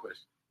 Now I got a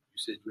question. You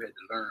said you had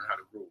to learn how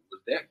to grow.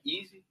 Was that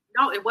easy?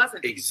 No, it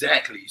wasn't.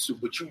 Exactly. So,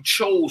 but you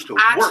chose to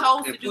I work.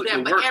 chose to do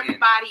that, but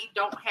everybody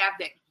don't have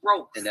that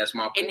growth. And that's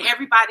my point. And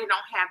everybody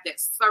don't have that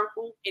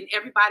circle, and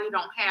everybody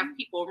don't have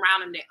people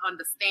around them that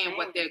understand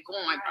what they're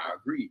going through. I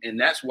agree. And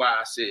that's why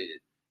I said,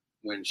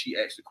 when she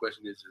asked the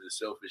question, is it a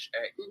selfish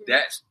act?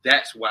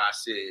 That's why I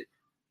said,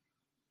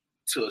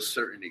 to a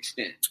certain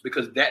extent,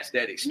 because that's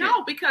that extent.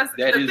 No, because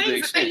that the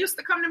things that they used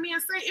to come to me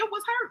and say, it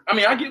was hurt. I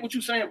mean, I get what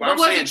you're saying, but I'm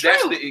saying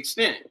that's the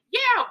extent.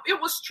 Yeah,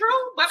 it was true,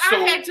 but I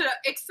had to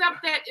accept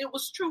that it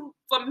was true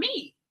for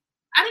me.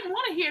 I didn't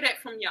want to hear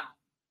that from y'all.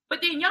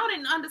 But then y'all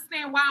didn't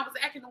understand why I was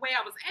acting the way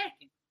I was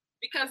acting.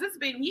 Because it's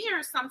been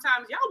years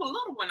sometimes. Y'all were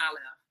little when I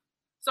left.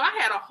 So I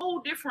had a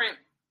whole different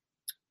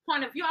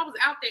point of view. I was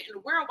out there in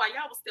the world while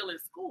y'all was still in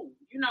school.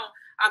 You know,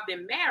 I've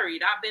been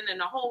married. I've been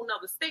in a whole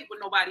nother state with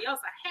nobody else.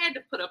 I had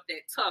to put up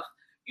that tough,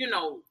 you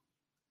know,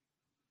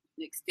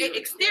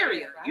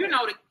 exterior, you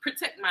know, to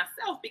protect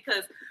myself,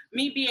 because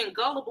me being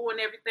gullible and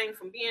everything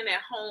from being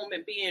at home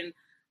and being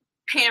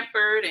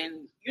pampered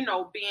and, you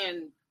know,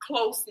 being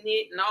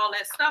close-knit and all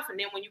that stuff. And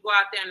then when you go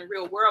out there in the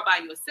real world by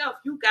yourself,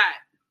 you got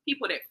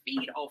people that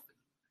feed off of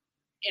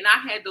you. And I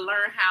had to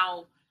learn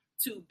how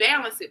to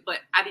balance it, but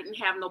I didn't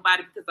have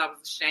nobody because I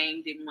was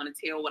ashamed, didn't want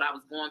to tell what I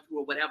was going through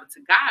or whatever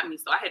to guide me.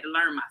 So I had to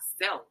learn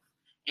myself.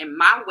 And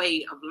my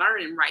way of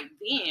learning right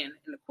then,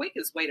 and the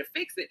quickest way to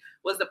fix it,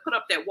 was to put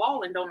up that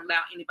wall and don't allow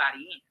anybody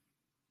in.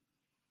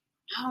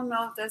 I don't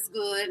know if that's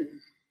good,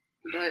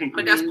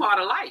 but that's part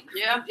of life.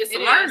 Yeah, it's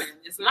learning.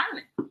 It's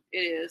learning. It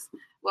is.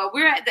 Well,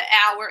 we're at the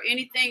hour.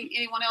 Anything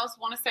anyone else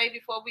want to say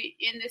before we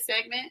end this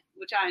segment,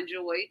 which I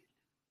enjoyed?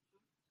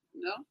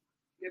 No?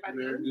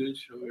 Very good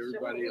show.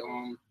 Everybody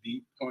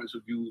deep points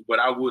of view. But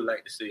I would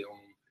like to say,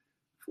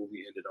 before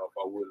we end it off,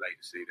 I would like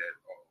to say that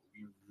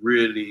we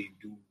really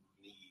do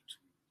need to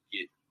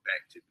get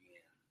back to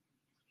being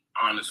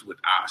honest with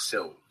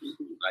ourselves.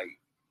 Like,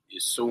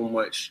 it's so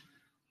much.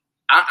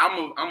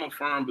 I'm a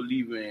firm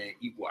believer in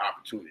equal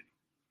opportunity,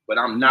 but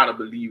I'm not a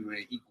believer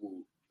in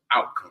equal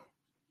outcome.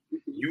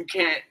 You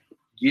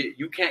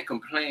can't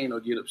complain or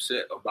get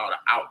upset about an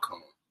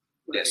outcome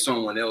that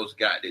someone else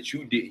got that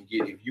you didn't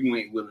get if you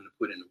ain't willing to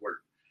put in the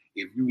work.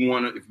 If you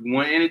want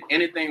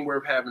anything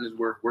worth having is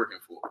worth working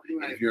for.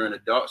 Right. And if you're in a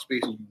dark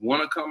space and you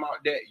want to come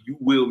out that, you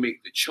will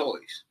make the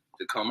choice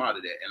to come out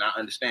of that. And I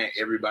understand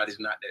everybody's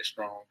not that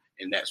strong,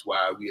 and that's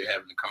why we are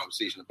having a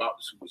conversation about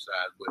the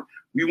suicide. But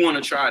we want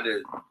to try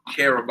to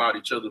care about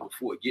each other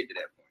before it get to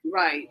that point.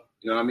 Right.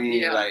 You know what I mean?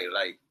 Yeah.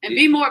 Like, and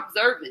be more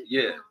observant.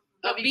 Yeah.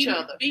 Of each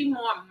other. Be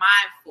more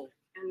mindful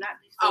and not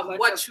be so of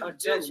what you do.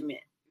 Judgment.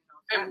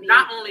 And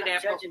not only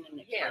that, but judging the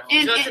next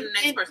judging the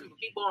next person, but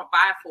be more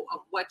mindful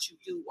of what you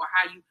do or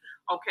how you,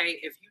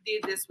 if you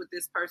did this with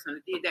this person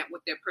or did that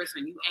with that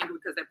person, you angry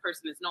because that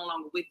person is no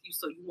longer with you,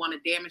 so you want to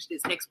damage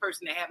this next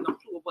person that have no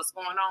clue of what's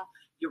going on,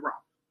 you're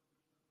wrong.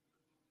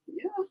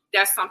 Yeah.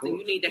 That's something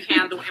you need to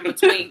handle in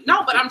between.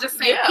 No, but I'm just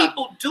saying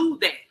people do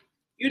that.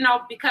 You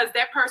know, because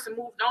that person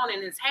moved on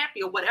and is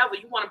happy or whatever,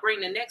 you want to bring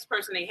the next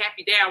person they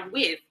happy down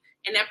with,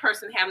 and that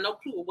person have no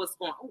clue of what's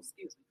going on.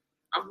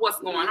 Of what's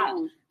going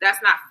on.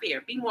 That's not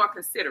fair. Be more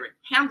considerate.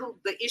 Handle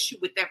the issue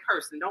with that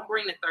person. Don't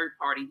bring the third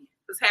party,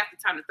 because half the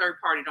time the third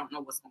party don't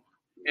know what's going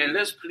on. And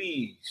let's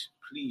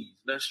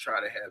let's try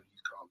to have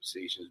these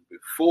conversations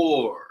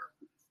before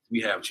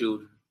we have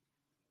children.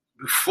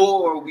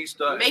 Before we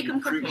start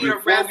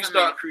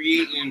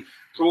procreating,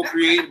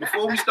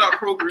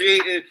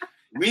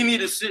 we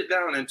need to sit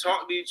down and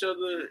talk to each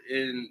other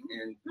and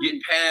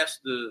get past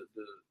the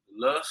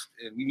lust,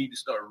 and we need to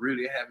start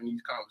really having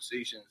these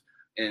conversations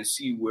and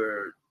see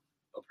where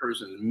a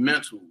person's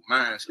mental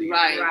mind state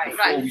is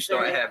before we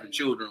start having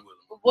children with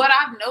them. What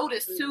I've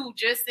noticed too,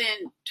 just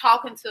in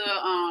talking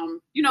to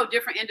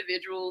different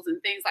individuals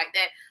and things like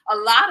that, a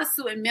lot of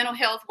mental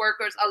health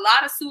workers, a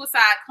lot of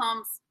suicide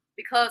comes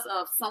because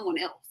of someone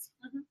else.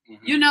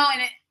 Mm-hmm. You know,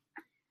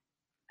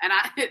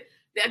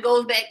 that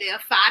goes back there.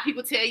 5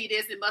 people tell you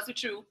this, it must be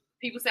true.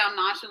 People sound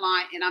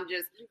nonchalant, and I'm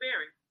just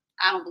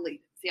I don't believe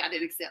it. See, I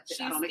didn't accept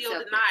it. I don't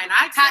accept it.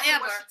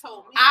 However, what she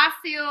told me. I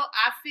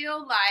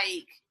feel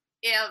like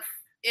if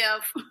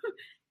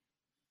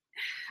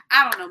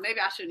I don't know, maybe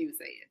I shouldn't even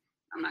say it.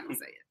 I'm not gonna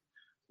say it.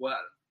 Well,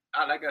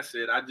 like I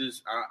said, I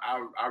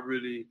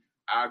agree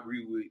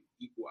with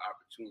equal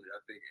opportunity.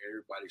 I think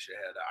everybody should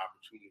have the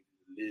opportunity to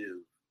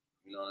live.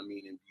 You know what I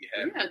mean, and be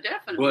happy. Yeah,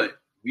 definitely.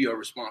 we are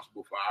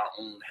responsible for our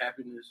own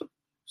happiness.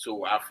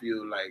 So I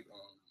feel like,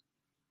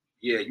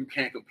 you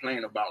can't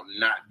complain about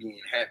not being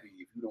happy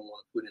if you don't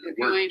want to put in the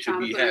work to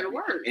be happy.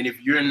 And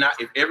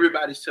if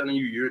everybody's telling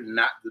you you're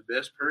not the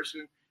best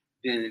person,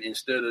 then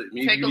instead of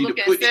maybe you need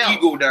to put the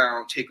ego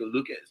down, take a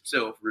look at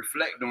self,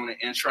 reflect on it,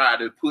 and try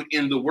to put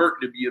in the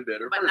work to be a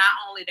better person. But not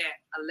only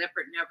that, a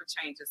leopard never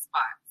changes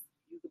spots.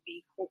 You could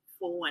be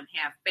hopeful and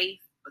have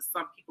faith, but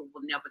some people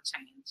will never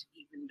change,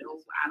 even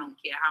though I don't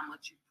care how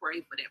much you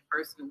pray for that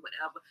person or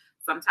whatever.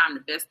 Sometimes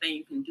the best thing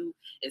you can do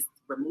is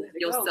remove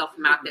yourself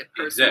from out that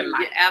person's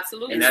life. Yeah,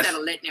 absolutely. Instead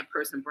of letting that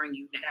person bring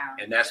you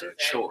down. And that's a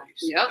choice.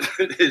 Yep.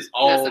 It's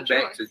all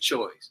back to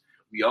choice.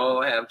 We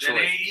all have choice.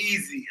 It ain't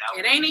easy.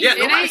 It ain't easy. Yeah,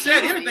 nobody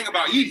said anything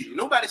about easy.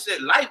 Nobody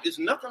said life is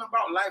nothing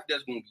about life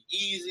that's going to be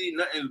easy.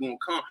 Nothing's going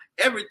to come.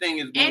 Everything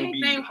is going to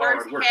be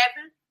hard work.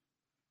 Heaven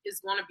is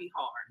going to be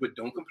hard. But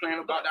don't complain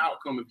about the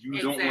outcome if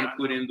you don't want to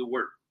put in the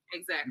work.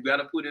 Exactly. You got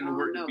to put in the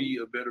work to be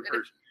a better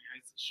person.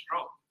 It's a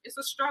struggle. It's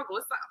a struggle.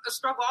 It's a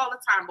struggle all the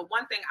time. But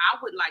one thing I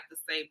would like to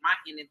say, my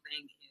ending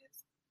thing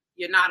is,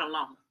 you're not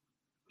alone.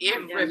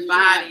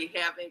 Everybody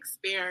have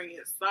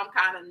experienced some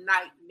kind of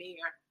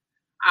nightmare.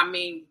 I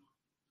mean,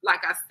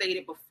 like I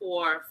stated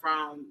before,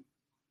 from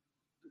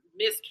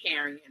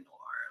miscarrying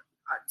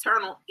or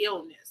terminal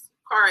illness,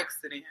 car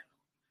accident,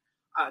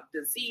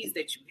 disease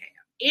that you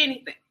have,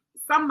 anything.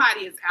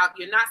 Somebody is out.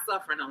 You're not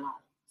suffering alone.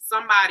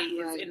 Somebody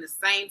is in the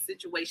same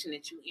situation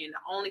that you're in. The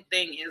only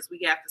thing is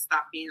we have to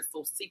stop being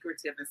so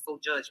secretive and so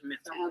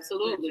judgmental.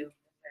 Absolutely.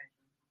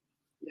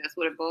 That's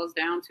what it boils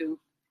down to.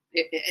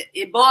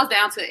 It boils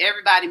down to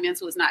everybody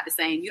mental is not the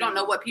same. You don't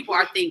know what people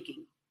are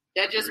thinking.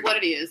 That's just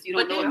what it is. You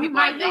don't know what people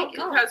are thinking.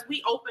 Because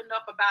we opened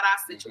up about our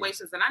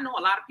situations, and I know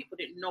a lot of people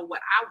didn't know what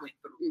I went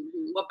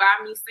through. But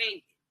by me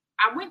saying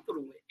I went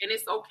through it, and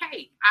it's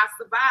okay. I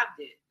survived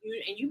it.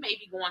 And you may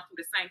be going through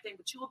the same thing,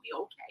 but you will be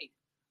okay.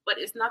 But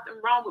it's nothing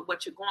wrong with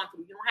what you're going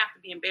through. You don't have to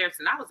be embarrassed.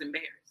 And I was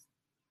embarrassed.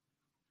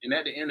 And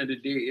at the end of the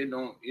day,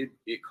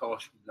 it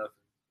costs you nothing.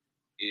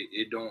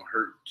 It don't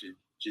hurt to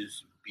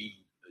just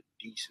be a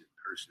decent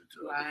person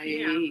to other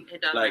people.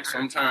 Like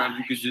sometimes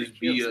you could just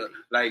be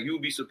you'll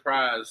be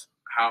surprised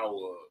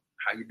how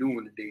you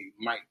doing today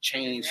might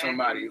change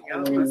somebody's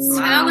whole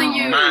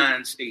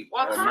mind state.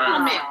 Well, or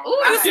compliment.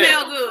 Ooh, you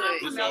smell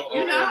good.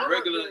 You know,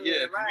 regular,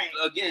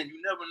 again,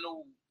 you never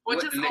know. Or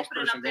just opening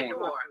up that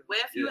door. Well,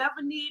 if you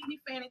ever need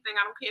me for anything,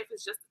 I don't care if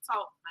it's just to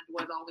talk.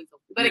 My door is always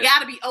open. But it got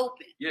to be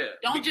open. Yeah.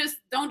 Don't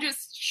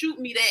just shoot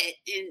me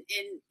that and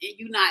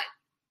you not.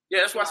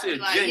 Yeah, that's why I said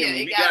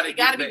genuine. We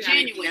gotta be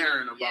genuine,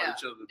 caring about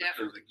each other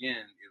because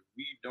again, if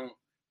we don't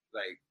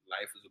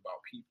life is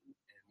about people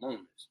and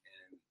moments,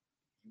 and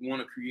you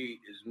want to create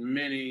as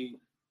many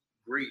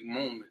great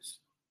moments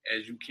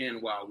as you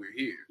can while we're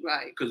here.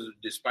 Right. Because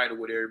despite of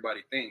what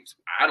everybody thinks,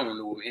 I don't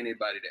know of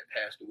anybody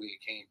that passed away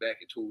and came back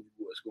and told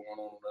you what's going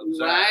on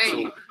the other side.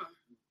 So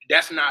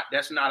that's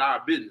not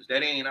our business.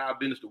 That ain't our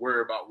business to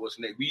worry about what's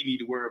next. We need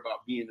to worry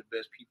about being the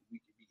best people we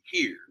can be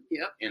here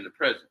in the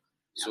present.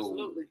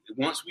 So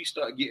once we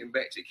start getting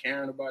back to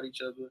caring about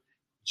each other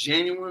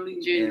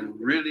genuinely and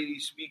really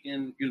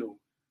speaking,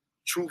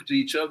 truth to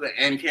each other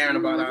and caring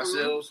about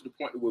ourselves to the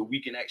point where we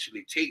can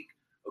actually take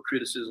a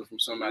criticism from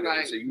somebody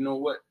and say, you know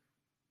what?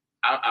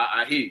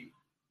 I hear you.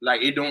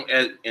 Like it don't,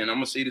 and I'm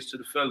gonna say this to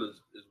the fellas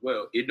as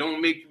well. It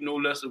don't make you no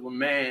less of a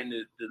man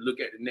to look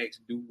at the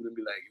next dude and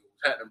be like, "Yo,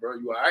 what's happening, bro?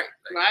 You all right?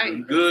 Like,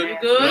 you good? You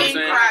good? You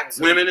know what I'm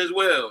saying? Women as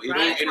well.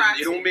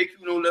 It don't make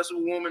you no less of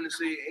a woman to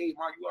say, "Hey,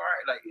 man, you all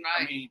right?" Like,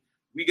 I mean,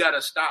 we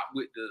gotta stop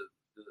with the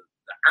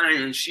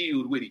iron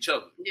shield with each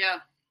other. Yeah,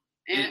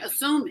 and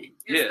assuming.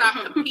 And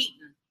stop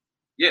competing.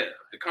 Yeah,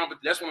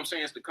 that's what I'm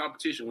saying. It's the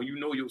competition. When you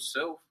know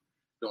yourself,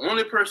 the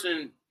only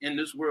person in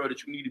this world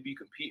that you need to be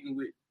competing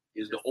with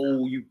is the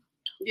old you.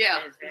 Yeah,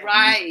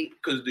 right.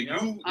 Because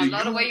I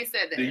love the way you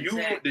said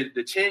that.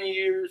 The 10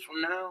 years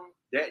from now,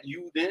 that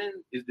you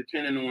then is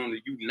depending on the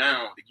you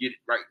now to get it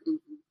right.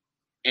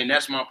 And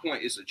that's my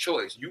point. It's a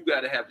choice. You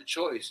got to have the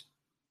choice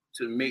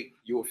to make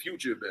your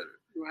future better.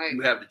 Right.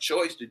 You have the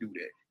choice to do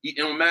that. It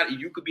don't matter.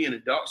 You could be in a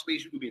dark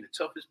space. You could be in the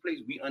toughest place.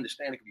 We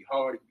understand it can be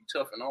hard. It can be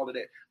tough and all of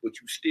that. But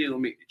you still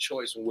make the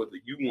choice on whether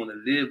you want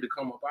to live to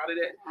come up out of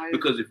that. Right.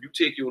 Because if you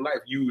take your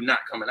life, you're not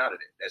coming out of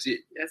that. That's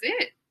it. That's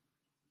it.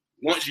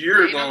 Once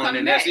you're gone,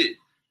 then that's it.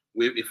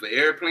 If an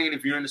airplane,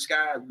 if you're in the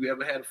sky, if you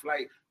ever had a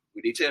flight,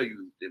 they tell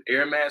you the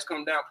air mask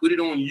come down, put it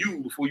on you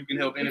before you can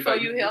help anybody.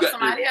 Before you help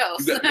somebody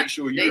else. You got to make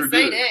sure you're good.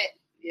 They say that.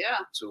 Yeah.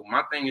 So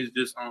my thing is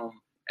just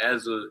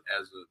as a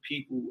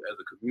people, as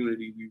a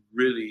community, we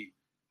really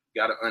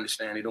got to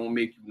understand it don't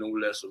make you no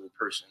less of a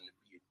person to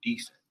be a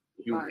decent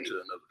human to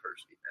another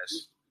person.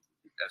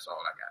 That's all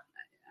I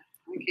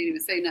got. I can't even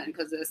say nothing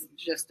because that's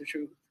just the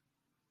truth.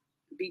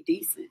 Be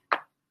decent.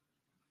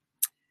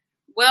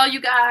 Well,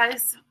 you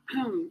guys,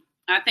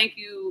 I thank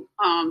you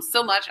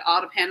so much,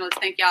 all the panelists.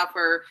 Thank y'all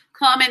for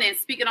coming and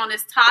speaking on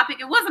this topic.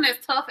 It wasn't as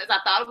tough as I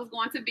thought it was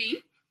going to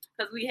be.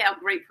 because we have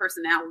great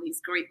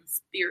personalities, great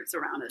spirits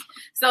around us.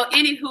 So,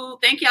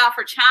 anywho, thank y'all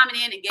for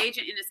chiming in,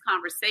 engaging in this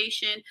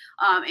conversation.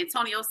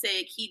 Antonio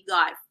said, keep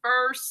God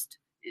first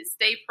and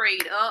stay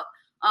prayed up.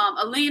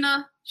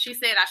 Alina, she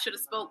said, I should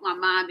have spoke my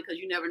mind because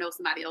you never know,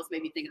 somebody else may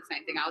be thinking the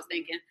same thing I was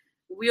thinking.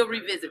 We'll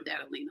revisit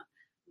that, Alina.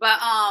 But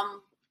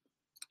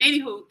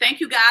anywho, thank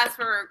you guys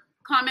for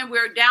coming.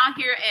 We're down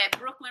here at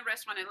Brooklyn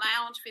Restaurant and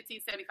Lounge,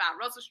 1575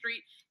 Russell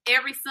Street,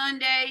 every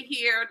Sunday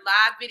here,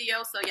 live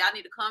video. So y'all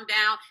need to come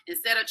down.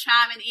 Instead of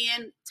chiming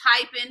in,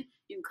 typing,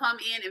 you can come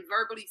in and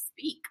verbally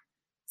speak.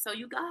 So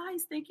you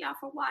guys, thank y'all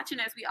for watching.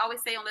 As we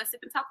always say on Let's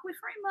Sip and Talk with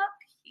Frame Up,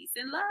 peace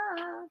and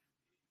love.